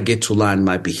parents, but I get to learn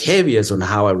my behaviors on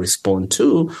how I respond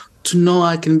to know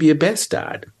I can be a best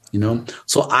dad.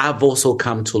 So I've also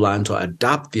come to learn to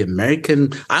adapt the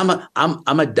American. I'm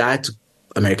a dad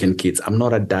American kids. I'm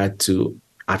not a dad to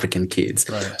African kids.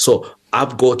 Right. So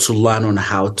I've got to learn on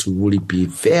how to really be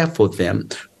there for them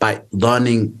by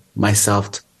learning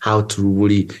myself how to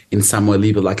really, in some way,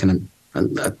 live like a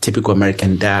typical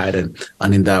American dad.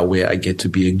 And in that way, I get to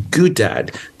be a good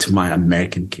dad to my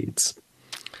American kids.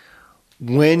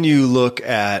 When you look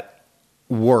at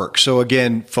work, so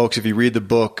again, folks, if you read the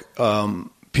book,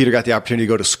 Peter got the opportunity to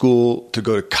go to school, to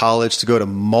go to college, to go to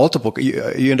multiple.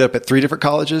 You ended up at 3 different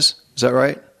colleges. Is that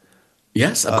right?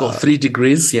 Yes, I've got 3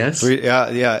 degrees. Yes.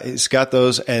 Yeah. He's got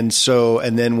those. And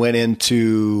then went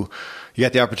into, you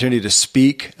got the opportunity to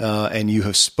speak, and you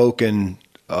have spoken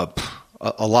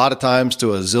a lot of times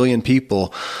to a zillion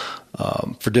people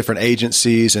for different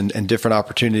agencies and different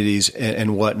opportunities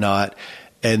and whatnot.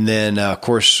 And then, of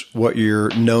course, what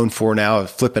you're known for now is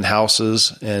flipping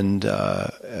houses and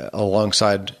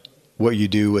alongside what you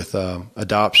do with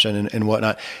adoption and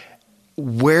whatnot.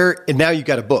 And now you've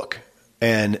got a book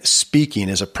and speaking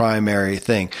is a primary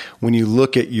thing. When you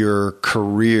look at your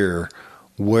career,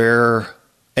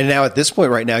 and now at this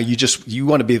point right now, you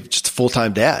want to be just a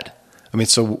full-time dad. I mean,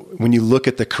 so when you look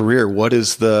at the career,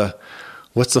 what's the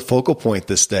focal point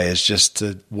this day? Is just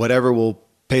whatever will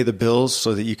pay the bills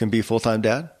so that you can be a full-time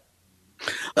dad?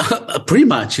 Pretty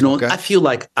much, Okay. I feel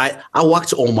like I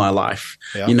worked all my life,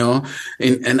 and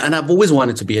I've always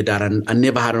wanted to be a dad, and I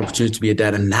never had an opportunity to be a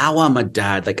dad. And now I'm a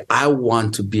dad. Like, I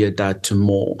want to be a dad to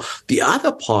more. The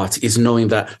other part is knowing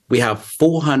that we have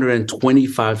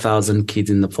 425,000 kids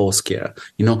in the foster care.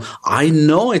 I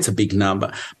know it's a big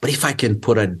number, but if I can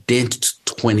put a dent to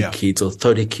 20 kids or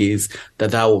 30 kids,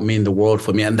 that will mean the world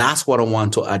for me. And that's what I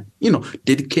want to,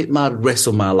 dedicate my rest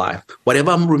of my life. Whatever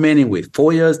I'm remaining with,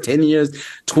 4 years, 10 years,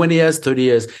 20 years, 30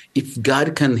 years, if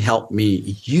God can help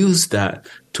me use that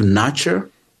to nurture,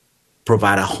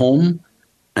 provide a home,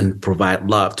 and provide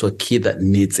love to a kid that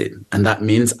needs it. And that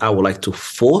means I would like to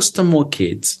foster more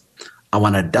kids. I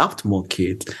want to adopt more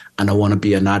kids, and I want to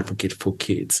be an advocate for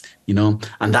kids,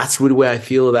 and that's really where I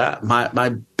feel that my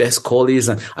best call is.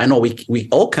 And I know we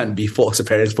all can be foster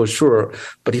parents for sure,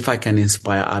 but if I can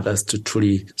inspire others to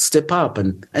truly step up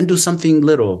and do something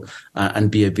little and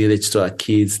be a village to our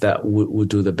kids, that would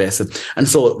do the best. And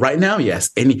so right now, yes,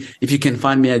 if you can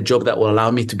find me a job that will allow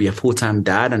me to be a full-time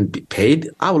dad and be paid,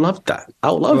 I would love that.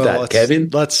 I would love that, Kevin.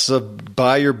 Let's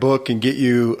buy your book and get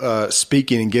you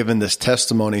speaking and giving this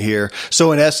testimony here.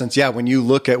 So in essence, when you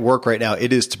look at work right now,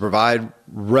 it is to provide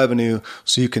revenue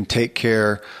so you can take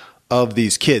care of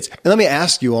these kids. And let me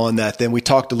ask you on that then. We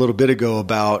talked a little bit ago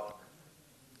about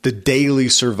the daily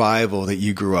survival that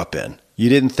you grew up in. You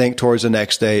didn't think towards the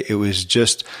next day. It was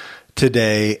just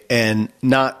today, and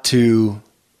not to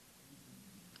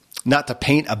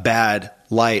paint a bad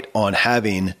light on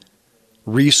having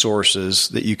resources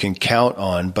that you can count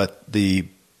on, but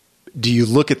do you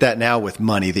look at that now with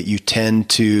money, that you tend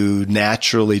to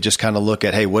naturally just kind of look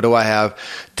at, hey, what do I have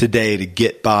today to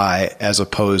get by, as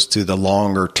opposed to the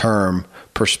longer term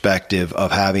perspective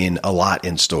of having a lot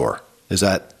in store? Is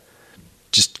that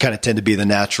just kind of tend to be the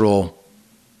natural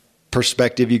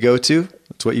perspective you go to?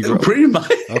 That's what you grew up? Pretty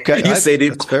much. Okay. You said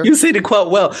it quite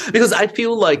well, because I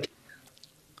feel like,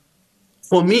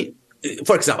 for me,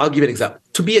 for example, I'll give you an example.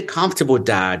 To be a comfortable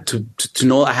dad, to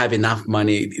know I have enough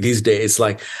money these days,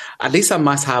 like, at least I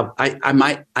must have,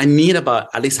 I need about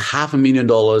at least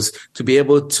 $500,000 to be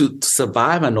able to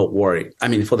survive and not worry. I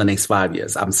mean, for the next 5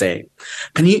 years, I'm saying.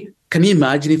 Can you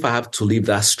imagine if I have to live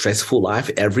that stressful life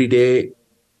every day?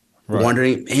 Right.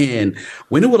 Wondering, man,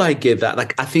 when will I get that?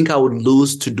 Like, I think I would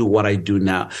lose to do what I do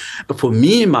now. But for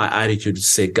me, my attitude is to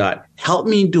say, God, help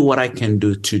me do what I can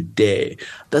do today.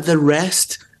 That the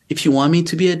rest, if you want me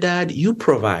to be a dad, you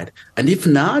provide. And if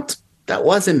not, that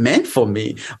wasn't meant for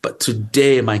me. But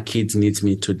today, my kids need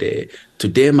me today.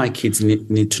 Today, my kids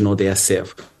need to know they are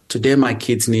safe. Today, my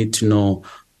kids need to know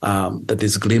that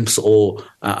there's a glimpse or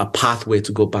a pathway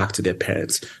to go back to their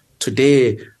parents.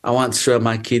 Today, I want to sure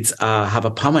my kids have a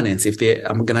permanence. If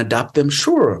I'm going to adopt them,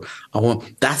 sure.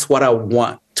 That's what I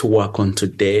want to work on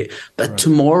today. But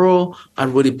tomorrow, I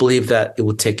really believe that it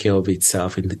will take care of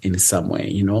itself in some way,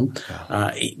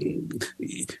 Yeah.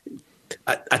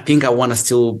 I think I want to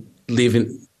still live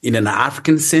in an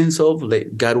African sense of,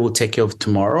 like, God will take care of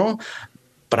tomorrow,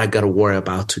 but I got to worry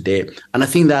about today. And I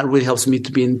think that really helps me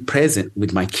to be present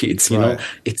with my kids. You know,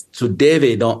 it's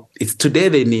today it's today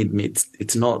they need me.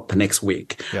 It's not the next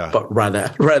week, but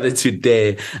rather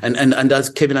today. And as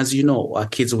Kevin, as you know, our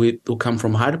kids will come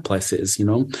from harder places,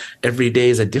 every day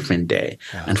is a different day.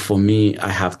 Yeah. And for me, I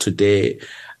have today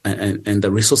and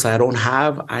the resource I don't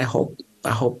have, I hope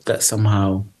that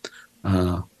somehow,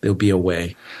 there'll be a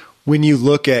way. When you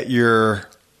look at your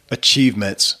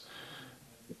achievements,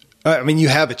 I mean, you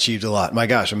have achieved a lot. My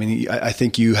gosh. I mean, I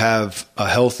think you have a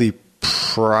healthy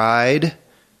pride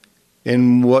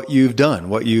in what you've done,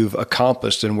 what you've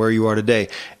accomplished, and where you are today.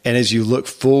 And as you look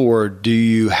forward, do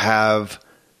you have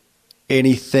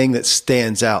anything that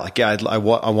stands out? Like, yeah, I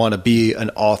want to be an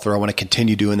author. I want to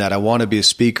continue doing that. I want to be a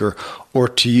speaker. Or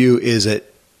to you, is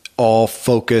it all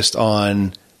focused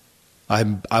on,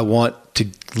 I want to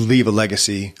leave a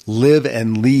legacy, live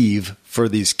and leave for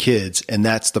these kids, and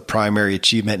that's the primary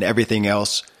achievement, and everything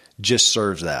else just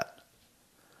serves that?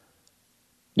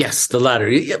 Yes, the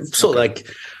latter. So like,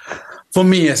 for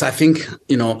me, yes, I think,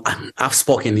 I've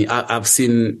spoken, I've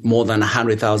seen more than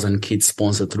 100,000 kids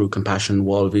sponsored through Compassion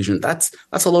World Vision. That's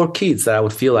a lot of kids that I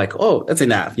would feel like, oh, that's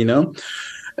enough,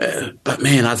 But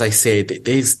man, as I said,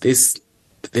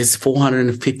 there's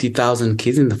 450,000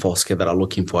 kids in the foster care that are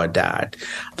looking for a dad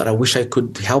that I wish I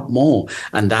could help more.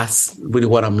 And that's really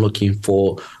what I'm looking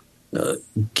for,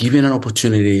 giving an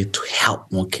opportunity to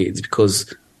help more kids,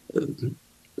 because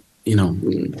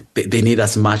they need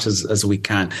as much as we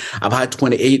can. I've had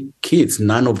 28 kids.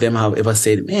 None of them have ever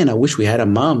said, man, I wish we had a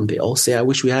mom. They all say, I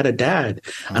wish we had a dad.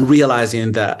 And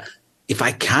realizing that if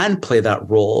I can play that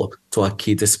role to our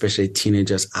kids, especially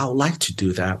teenagers, I would like to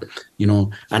do that,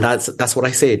 and that's what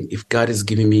I said. If God is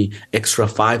giving me extra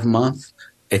 5 months,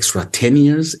 extra 10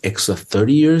 years, extra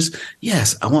 30 years,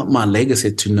 yes, I want my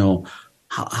legacy to know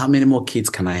how many more kids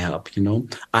can I help?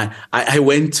 I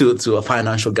went to a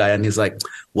financial guy and he's like,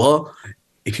 well,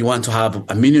 if you want to have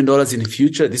 $1 million in the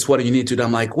future, this is what you need to do.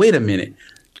 I'm like, wait a minute.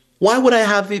 Why would I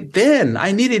have it then?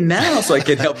 I need it now so I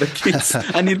can help the kids.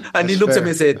 And he looked at me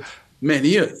and said, man,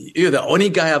 you're the only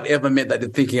guy I've ever met that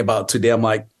you're thinking about today. I'm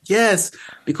like, yes,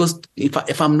 because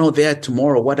if I'm not there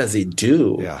tomorrow, what does it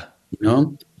do? Yeah.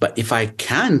 But if I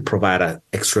can provide an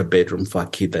extra bedroom for a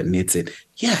kid that needs it,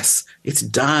 yes, it's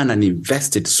done and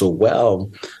invested so well.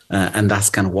 And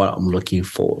that's kind of what I'm looking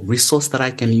for. Resource that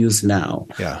I can use now.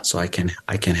 Yeah. So I can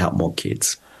help more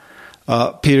kids.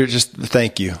 Peter, just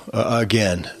thank you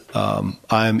again.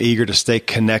 I'm eager to stay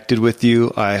connected with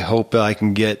you. I hope I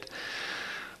can get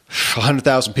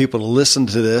 100,000 people to listen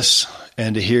to this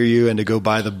and to hear you and to go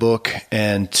buy the book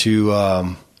and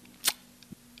to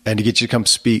get you to come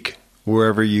speak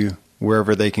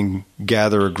wherever they can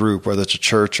gather a group, whether it's a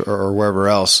church or wherever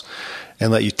else,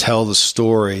 and let you tell the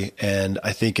story. And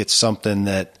I think it's something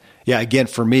that, again,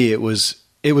 for me, it was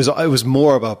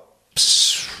more of a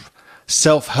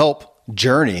self-help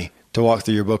journey to walk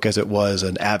through your book as it was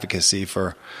an advocacy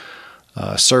for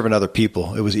serving other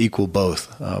people. It was equal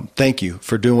both. Thank you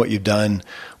for doing what you've done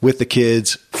with the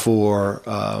kids, for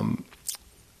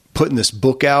putting this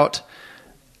book out,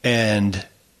 and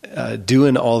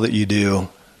doing all that you do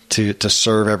to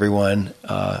serve everyone.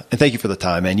 And thank you for the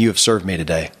time, man. You have served me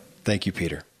today. Thank you,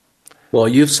 Peter. Well,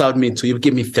 you've served me too. You've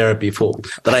given me therapy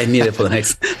that I needed for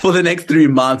the next 3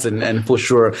 months, and for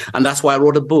sure. And that's why I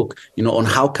wrote a book, on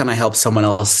how can I help someone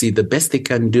else see the best they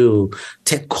can do,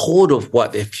 take hold of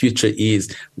what their future is,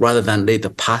 rather than let the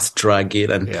past drag it.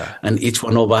 And each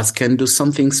one of us can do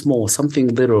something small,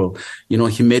 something little.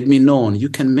 He made me known. You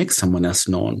can make someone else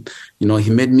known. He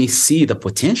made me see the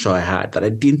potential I had that I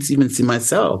didn't even see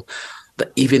myself.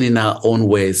 That even in our own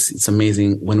ways, it's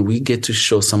amazing when we get to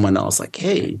show someone else, like,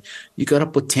 hey, you got a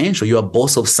potential. You're a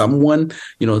boss of someone,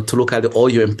 to look at all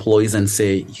your employees and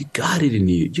say, you got it in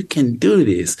you. You can do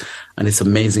this. And it's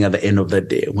amazing at the end of the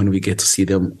day when we get to see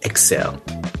them excel.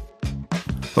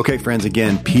 Okay, friends,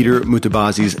 again, Peter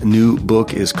Mutabazi's new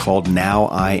book is called Now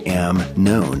I Am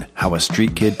Known, How a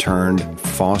Street Kid Turned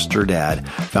Foster Dad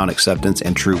Found Acceptance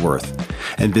and True Worth.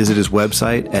 And visit his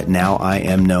website at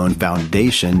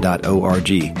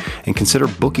nowiamknownfoundation.org and consider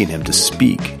booking him to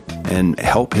speak and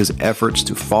help his efforts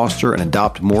to foster and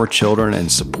adopt more children and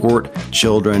support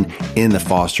children in the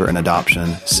foster and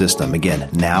adoption system. Again,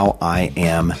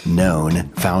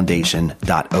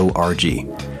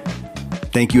 nowiamknownfoundation.org.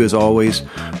 Thank you, as always,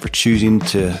 for choosing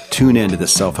to tune into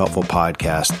this self-helpful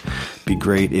podcast. It'd be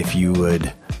great if you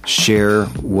would share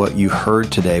what you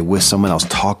heard today with someone else.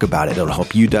 Talk about it. It'll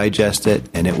help you digest it,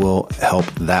 and it will help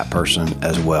that person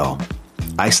as well.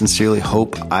 I sincerely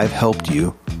hope I've helped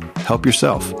you help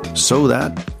yourself so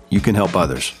that you can help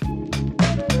others.